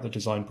talking about the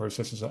design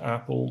processes at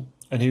Apple,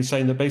 and he was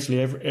saying that basically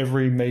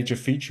every major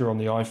feature on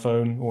the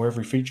iPhone, or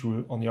every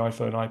feature on the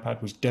iPhone,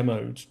 iPad was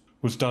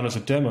done as a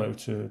demo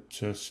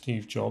to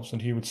Steve Jobs,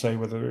 and he would say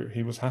whether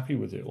he was happy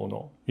with it or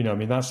not.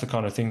 That's the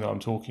kind of thing that I'm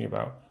talking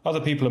about. Other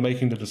people are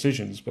making the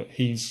decisions, but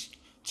he's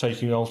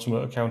taking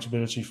ultimate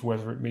accountability for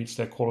whether it meets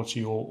their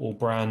quality or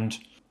brand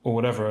or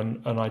whatever.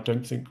 And I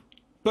don't think...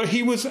 But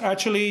he was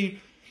actually...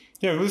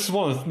 this is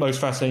one of the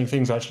most fascinating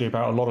things actually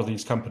about a lot of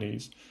these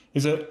companies,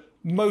 is that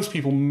most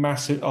people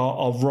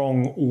are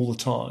wrong all the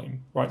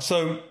time, right?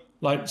 So,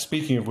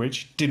 speaking of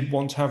which, didn't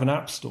want to have an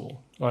app store.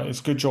 It's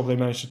a good job they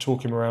managed to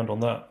talk him around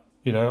on that.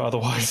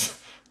 Otherwise,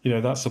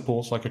 that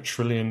supports like $1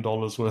 trillion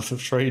worth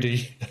of trade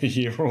a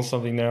year or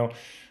something now.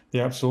 The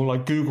App Store,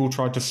 like Google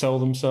tried to sell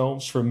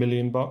themselves for $1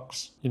 million,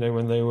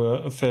 when they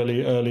were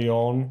fairly early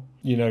on.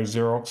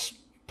 Xerox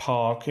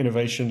PARC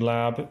Innovation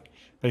Lab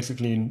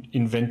basically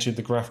invented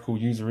the graphical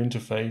user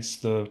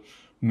interface, the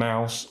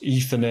mouse,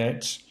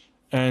 Ethernet,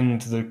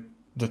 and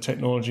the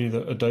technology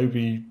that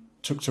Adobe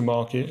took to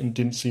market and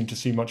didn't seem to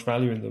see much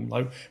value in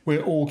them.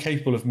 We're all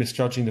capable of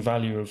misjudging the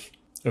value of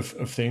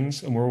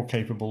things, and we're all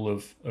capable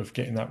of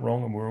getting that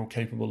wrong, and we're all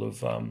capable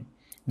of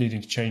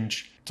needing to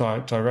change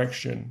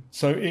direction.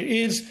 So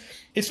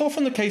it's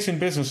often the case in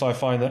business, I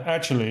find, that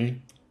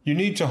actually you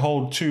need to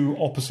hold two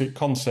opposite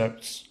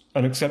concepts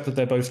and accept that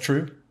they're both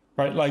true,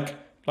 right? Like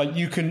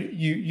you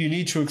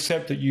need to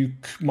accept that you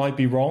might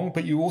be wrong,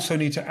 but you also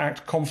need to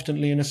act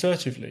confidently and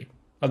assertively.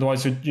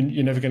 Otherwise,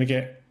 you're never going to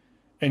get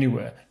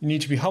anywhere. You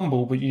need to be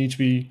humble, but you need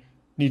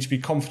to be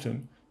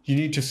confident. You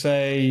need to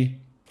say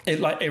it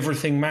like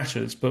everything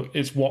matters, but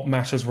it's what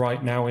matters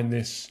right now in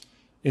this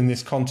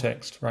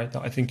context, right?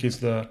 That I think is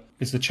the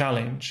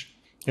challenge.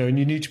 And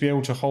you need to be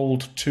able to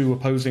hold two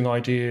opposing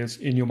ideas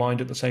in your mind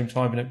at the same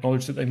time and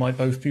acknowledge that they might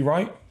both be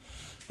right.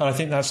 And I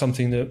think that's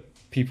something that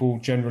people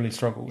generally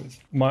struggle with.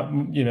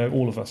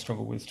 All of us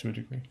struggle with to a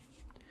degree.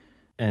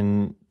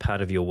 In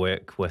part of your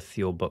work with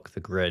your book,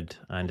 The Grid,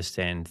 I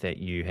understand that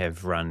you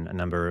have run a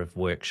number of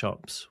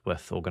workshops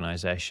with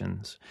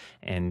organisations,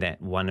 and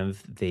that one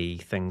of the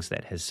things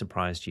that has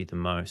surprised you the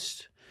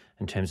most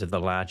in terms of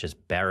the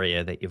largest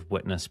barrier that you've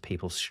witnessed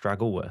people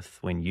struggle with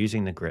when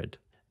using the grid,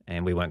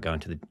 and we won't go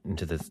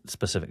into the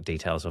specific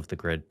details of the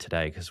grid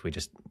today because we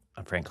just,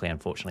 frankly,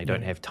 unfortunately,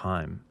 don't have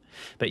time.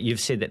 But you've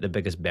said that the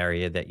biggest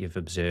barrier that you've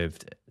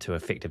observed to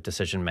effective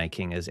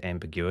decision-making is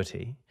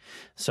ambiguity.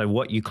 So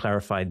what you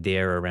clarified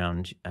there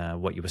around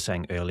what you were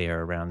saying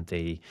earlier around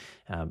the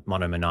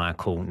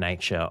monomaniacal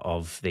nature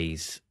of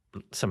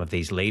some of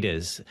these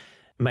leaders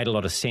made a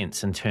lot of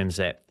sense in terms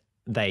that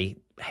they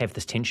have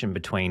this tension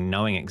between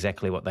knowing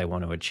exactly what they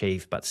want to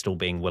achieve but still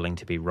being willing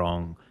to be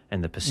wrong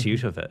in the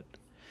pursuit of it.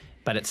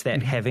 But it's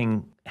that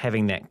having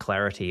that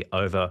clarity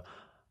over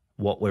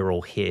what we're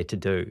all here to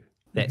do.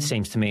 That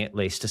seems to me at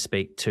least to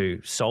speak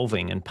to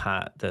solving in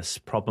part this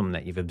problem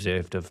that you've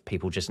observed of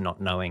people just not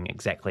knowing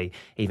exactly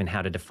even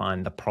how to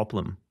define the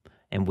problem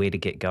and where to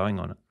get going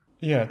on it.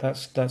 Yeah,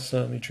 that's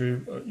certainly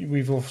true.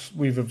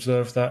 We've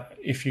observed that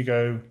if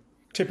you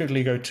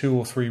typically go 2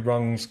 or 3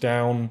 rungs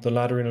down the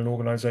ladder in an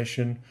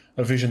organisation,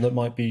 a vision that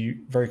might be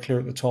very clear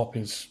at the top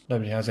is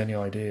nobody has any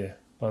idea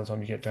by the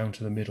time you get down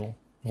to the middle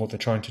of what they're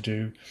trying to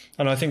do.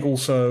 And I think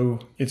also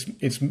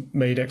it's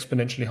made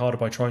exponentially harder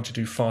by trying to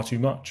do far too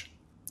much.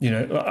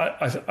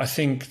 I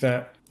think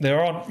that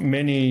there aren't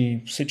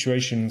many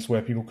situations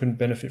where people couldn't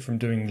benefit from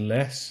doing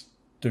less,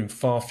 doing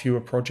far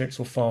fewer projects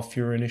or far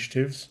fewer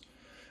initiatives,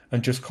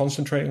 and just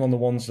concentrating on the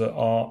ones that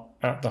are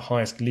at the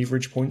highest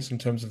leverage points in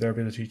terms of their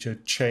ability to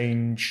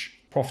change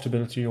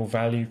profitability or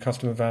value,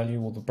 customer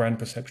value, or the brand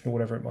perception or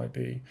whatever it might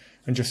be,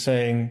 and just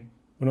saying,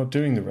 we're not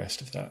doing the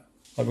rest of that.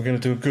 Like, we're going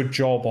to do a good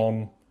job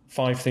on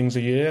 5 things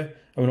a year,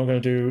 and we're not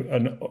going to do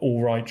an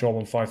all right job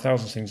on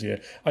 5,000 things a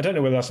year. I don't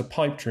know whether that's a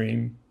pipe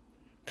dream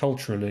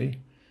culturally,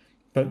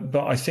 but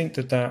I think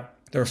that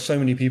there are so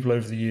many people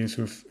over the years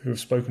who have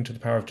spoken to the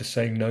power of just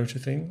saying no to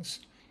things,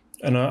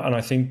 and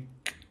I think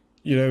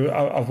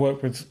I've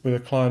worked with a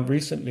client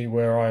recently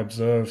where I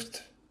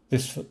observed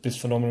this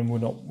phenomenon.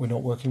 We're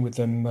not working with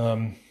them.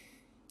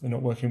 We're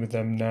not working with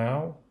them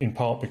now, in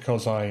part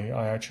because I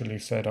actually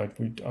said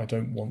I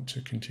don't want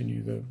to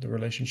continue the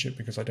relationship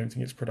because I don't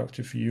think it's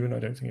productive for you and I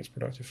don't think it's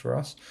productive for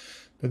us.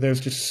 But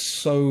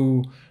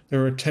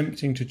they're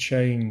attempting to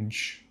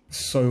change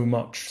so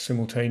much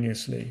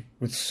simultaneously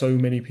with so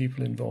many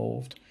people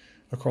involved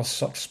across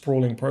such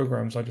sprawling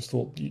programs. I just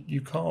thought you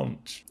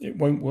can't. It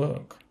won't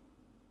work.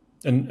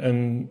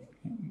 And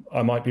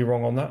I might be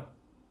wrong on that.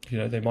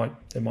 They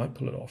might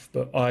pull it off,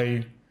 but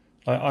I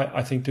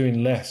think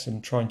doing less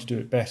and trying to do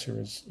it better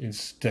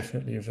is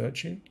definitely a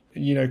virtue.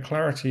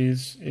 Clarity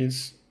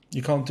is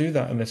you can't do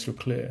that unless you're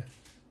clear.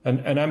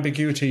 And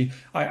ambiguity,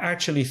 I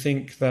actually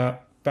think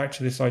that, back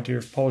to this idea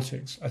of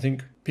politics, I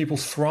think people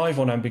thrive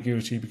on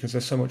ambiguity because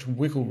there's so much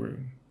wiggle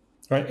room,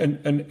 right?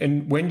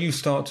 And when you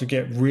start to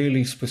get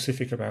really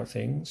specific about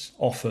things,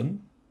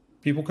 often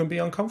people can be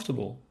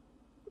uncomfortable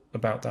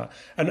about that.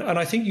 And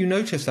I think you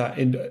notice that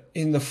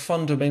in the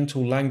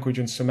fundamental language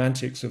and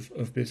semantics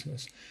of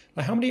business.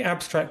 Like, how many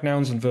abstract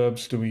nouns and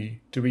verbs do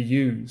we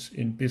use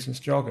in business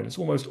jargon? It's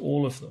almost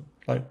all of them.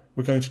 Like,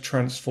 we're going to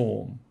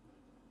transform.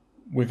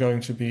 We're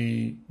going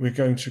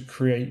to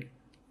create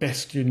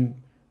best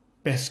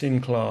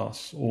in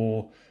class,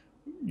 or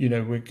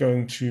we're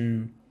going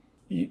to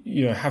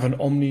have an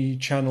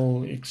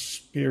omni-channel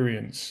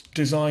experience,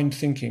 design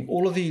thinking,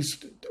 all of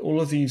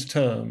these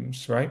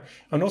terms, right?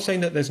 I'm not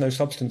saying that there's no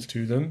substance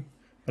to them,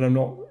 and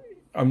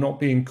I'm not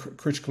being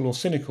critical or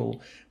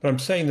cynical, but I'm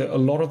saying that a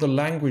lot of the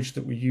language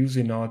that we use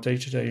in our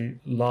day-to-day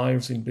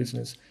lives in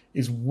business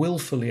is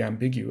willfully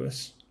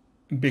ambiguous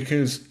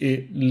because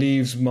it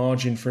leaves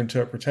margin for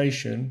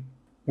interpretation,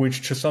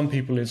 which to some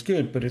people is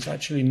good, but it's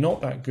actually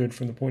not that good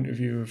from the point of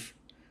view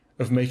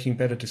of making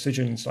better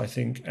decisions, I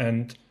think,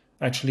 and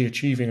actually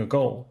achieving a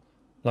goal.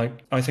 Like,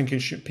 I think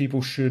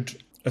people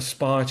should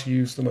aspire to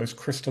use the most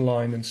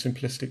crystalline and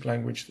simplistic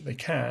language that they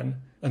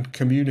can and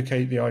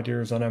communicate the idea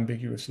as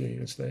unambiguously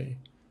as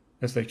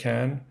they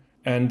can.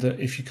 And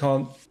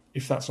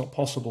if that's not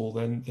possible,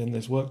 then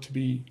there's work to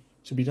be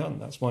done.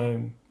 That's my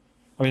own.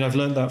 I mean, I've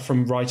learned that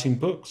from writing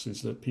books,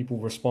 is that people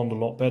respond a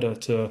lot better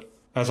to,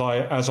 as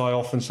I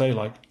often say,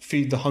 like,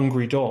 feed the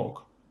hungry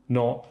dog,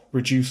 not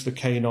reduce the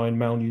canine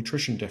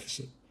malnutrition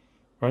deficit,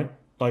 right?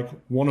 Like,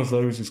 one of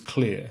those is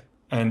clear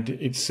and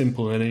it's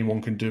simple and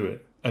anyone can do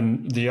it.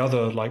 And the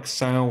other, like,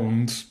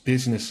 sounds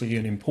businessy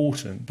and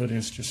important, but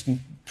is just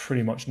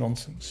pretty much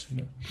nonsense.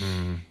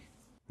 Yeah,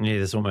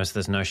 there's almost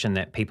this notion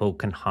that people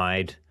can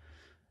hide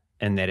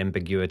in that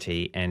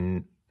ambiguity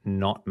and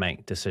not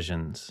make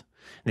decisions.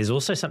 There's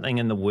also something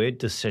in the word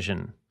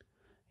decision.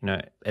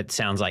 It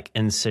sounds like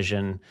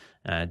incision,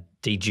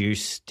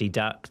 deduce,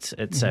 deduct.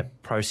 It's a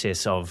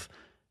process of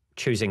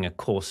choosing a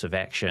course of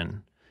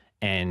action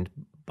and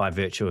by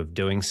virtue of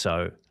doing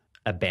so,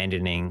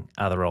 abandoning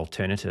other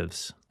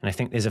alternatives. And I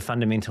think there's a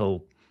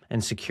fundamental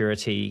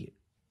insecurity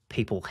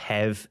people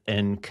have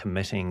in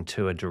committing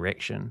to a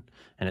direction,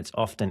 and it's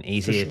often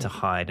easier to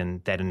hide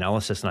in that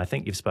analysis. And I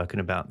think you've spoken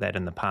about that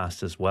in the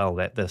past as well,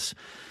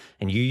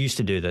 and you used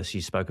to do this,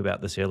 you spoke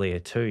about this earlier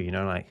too,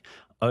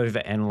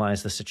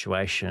 overanalyze the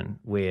situation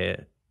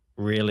where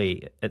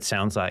really it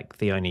sounds like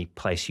the only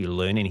place you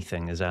learn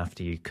anything is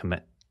after you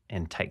commit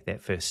and take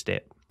that first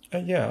step. I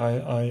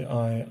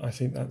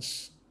think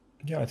that's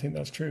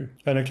true.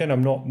 And again,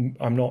 I'm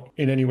not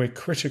in any way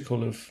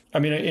critical of. I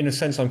mean, in a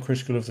sense, I'm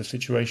critical of the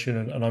situation,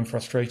 and I'm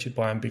frustrated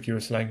by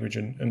ambiguous language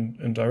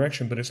and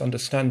direction. But it's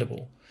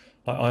understandable.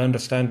 I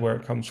understand where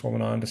it comes from,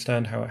 and I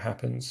understand how it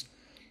happens.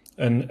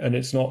 And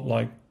it's not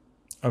like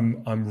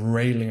I'm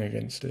railing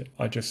against it.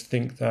 I just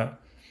think that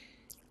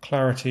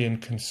clarity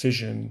and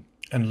concision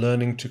and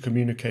learning to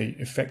communicate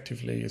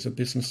effectively is a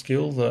business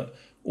skill that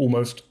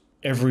almost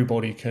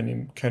everybody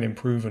can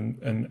improve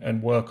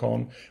and work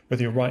on,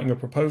 whether you're writing a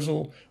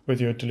proposal,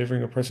 whether you're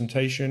delivering a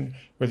presentation,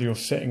 whether you're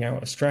setting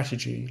out a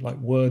strategy. Like,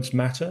 words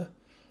matter.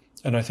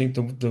 And I think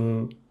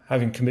the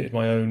having committed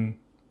my own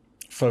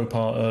faux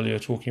pas earlier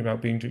talking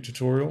about being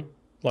dictatorial,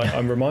 like,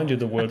 I'm reminded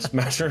the words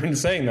matter in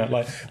saying that.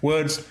 Like,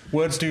 words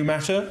do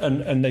matter,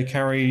 and they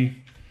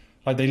carry,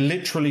 like, they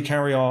literally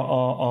carry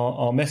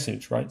our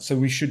message, right? So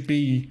we should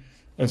be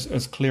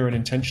as clear and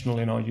intentional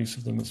in our use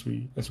of them as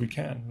we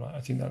can. Right? I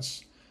think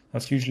that's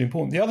hugely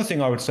important. The other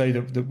thing I would say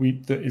that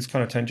is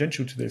kind of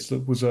tangential to this,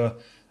 that was a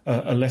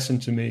lesson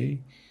to me,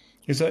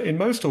 is that in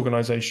most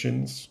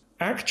organizations,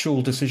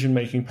 actual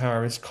decision-making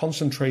power is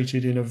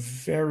concentrated in a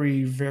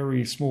very,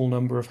 very small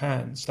number of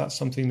hands. That's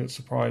something that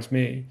surprised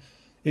me.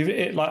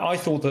 I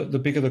thought that the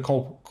bigger the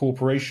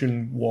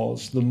corporation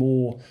was, the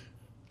more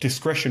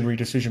discretionary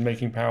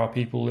decision-making power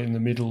people in the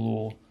middle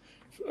or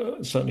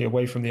certainly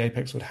away from the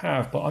apex would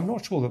have. But I'm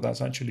not sure that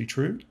that's actually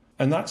true.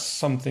 And that's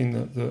something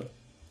that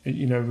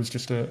was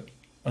just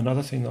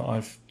another thing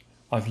that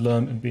I've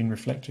learned and been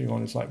reflecting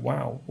on. Is like,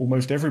 wow,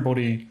 almost everyone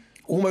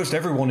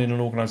in an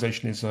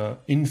organization is an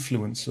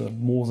influencer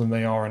more than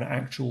they are an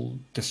actual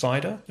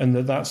decider. And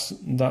that's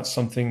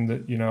something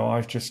that,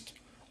 I've just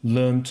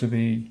learned to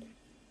be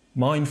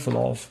mindful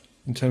of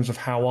in terms of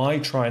how I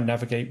try and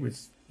navigate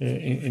with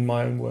in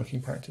my own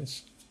working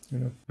practice.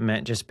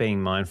 Matt, just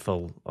being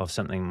mindful of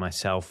something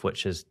myself,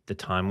 which is the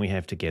time we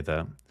have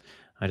together.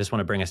 I just want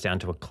to bring us down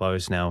to a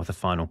close now with a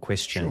final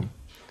question. Sure.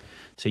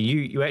 So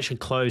you actually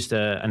closed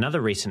another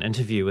recent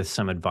interview with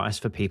some advice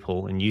for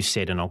people, and you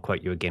said, and I'll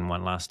quote you again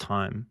one last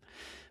time,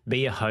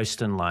 be a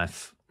host in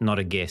life, not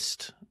a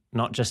guest,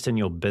 not just in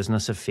your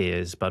business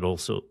affairs, but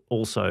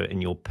also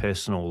in your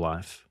personal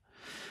life.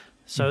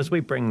 So as we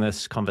bring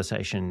this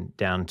conversation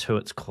down to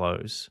its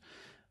close,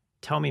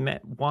 tell me,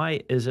 Matt,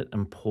 why is it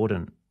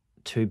important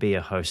to be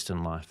a host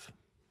in life?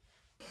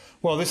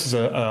 Well, this is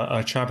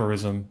a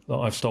Chaberism that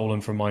I've stolen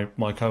from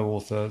my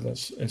co-author.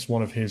 It's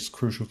one of his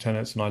crucial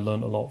tenets, and I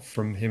learned a lot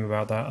from him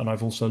about that. And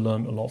I've also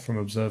learned a lot from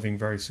observing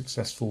very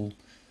successful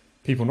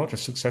people, not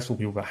just successful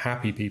people, but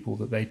happy people,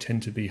 that they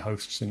tend to be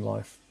hosts in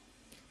life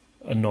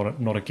and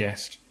not a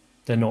guest.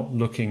 They're not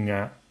looking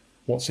at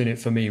what's in it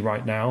for me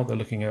right now. They're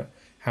looking at,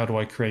 how do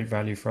I create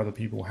value for other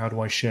people? How do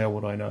I share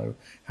what I know?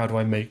 How do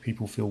I make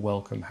people feel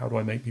welcome? How do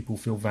I make people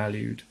feel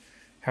valued?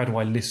 How do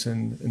I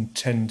listen and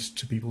tend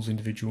to people's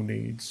individual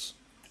needs?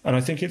 And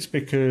I think it's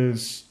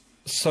because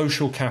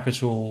social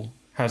capital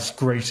has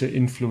greater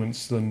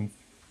influence than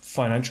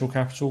financial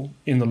capital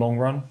in the long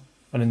run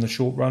and in the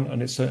short run,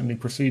 and it certainly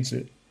precedes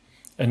it.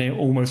 And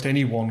almost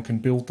anyone can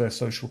build their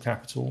social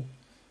capital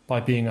by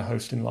being a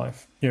host in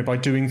life, by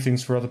doing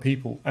things for other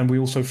people. And we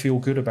also feel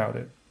good about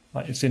it.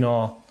 Like, it's in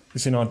our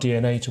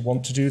DNA to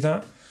want to do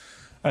that.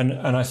 And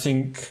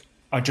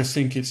I just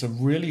think it's a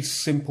really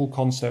simple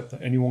concept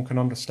that anyone can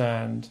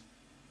understand,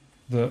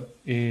 that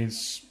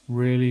is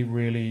really,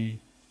 really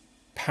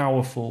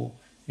powerful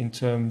in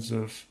terms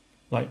of,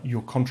 like,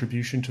 your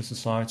contribution to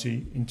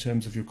society, in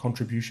terms of your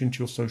contribution to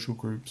your social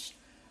groups.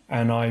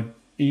 And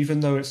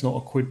even though it's not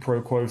a quid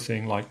pro quo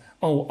thing, like,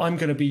 oh, I'm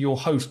going to be your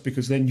host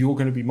because then you're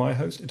going to be my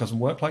host. It doesn't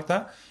work like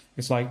that.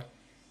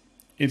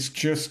 It's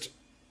just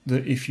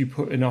that if you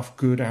put enough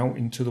good out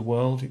into the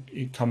world,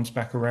 it comes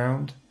back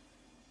around.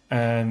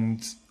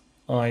 And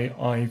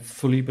I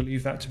fully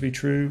believe that to be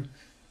true.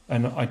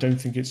 And I don't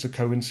think it's a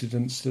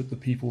coincidence that the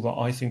people that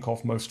I think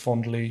of most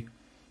fondly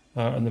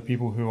and the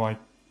people who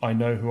I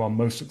know who are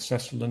most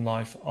successful in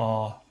life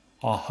are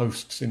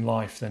hosts in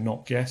life. They're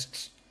not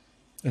guests.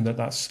 And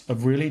that's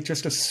really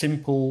just a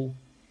simple,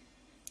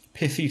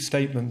 pithy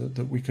statement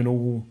that we can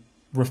all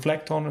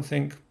reflect on and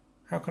think,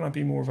 how can I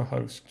be more of a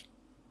host?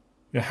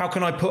 How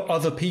can I put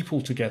other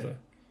people together?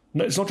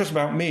 No, it's not just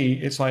about me.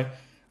 It's like,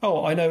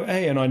 oh, I know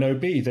A and I know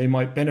B. They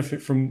might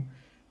benefit from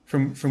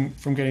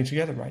getting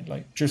together, right?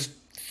 Like, just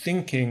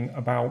thinking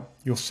about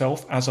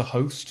yourself as a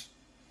host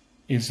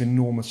is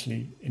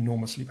enormously,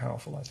 enormously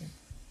powerful, I think.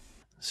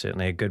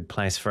 Certainly a good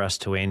place for us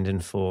to end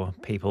and for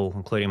people,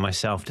 including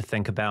myself, to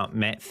think about.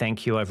 Matt,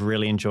 thank you. I've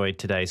really enjoyed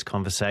today's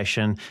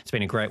conversation. It's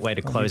been a great way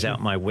to close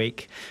out my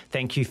week.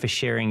 Thank you for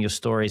sharing your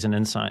stories and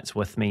insights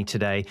with me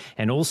today,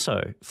 and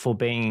also for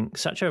being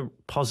such a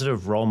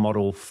positive role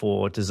model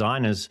for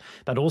designers,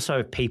 but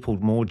also people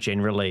more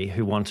generally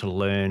who want to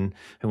learn,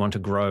 who want to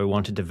grow,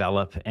 want to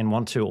develop, and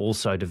want to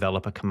also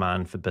develop a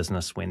command for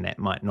business when that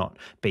might not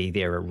be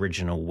their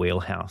original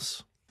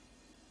wheelhouse.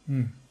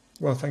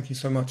 Well, thank you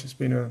so much. It's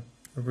been a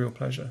real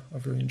pleasure.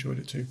 I've really enjoyed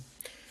it too.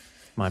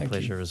 My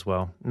pleasure as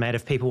well. Matt,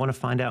 if people want to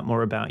find out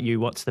more about you,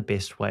 what's the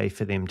best way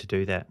for them to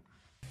do that?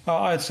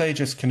 I'd say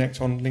just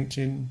connect on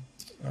LinkedIn.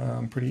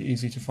 I'm pretty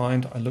easy to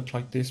find. I look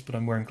like this, but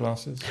I'm wearing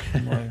glasses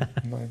in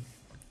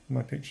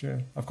my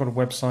picture. I've got a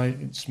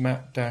website. It's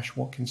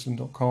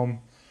matt-watkinson.com.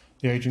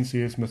 The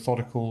agency is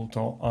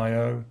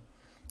methodical.io.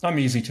 I'm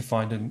easy to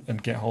find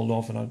and get hold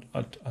of, and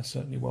I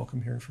certainly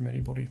welcome hearing from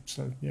anybody.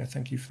 So, yeah,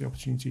 thank you for the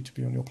opportunity to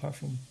be on your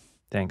platform.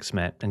 Thanks,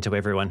 Matt. And to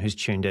everyone who's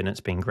tuned in,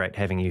 it's been great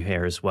having you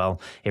here as well.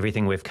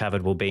 Everything we've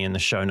covered will be in the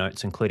show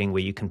notes, including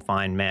where you can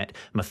find Matt,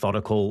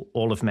 Methodical,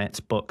 all of Matt's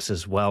books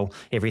as well.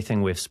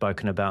 Everything we've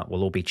spoken about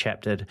will all be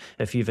chaptered.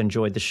 If you've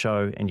enjoyed the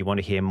show and you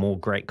want to hear more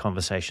great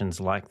conversations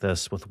like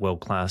this with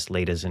world-class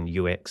leaders in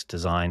UX,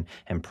 design,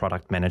 and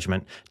product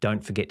management,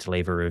 don't forget to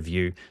leave a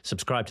review,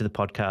 subscribe to the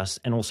podcast,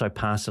 and also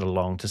pass it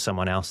along to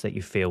someone else that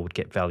you feel would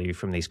get value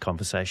from these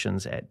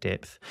conversations at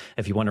depth.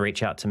 If you want to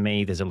reach out to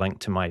me, there's a link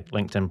to my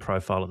LinkedIn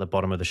profile at the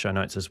bottom of the show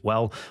notes as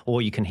well,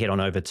 or you can head on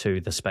over to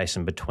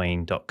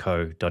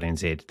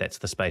thespaceinbetween.co.nz. That's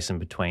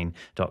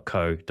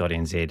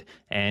thespaceinbetween.co.nz.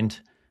 And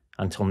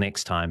until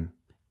next time,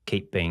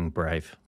 keep being brave.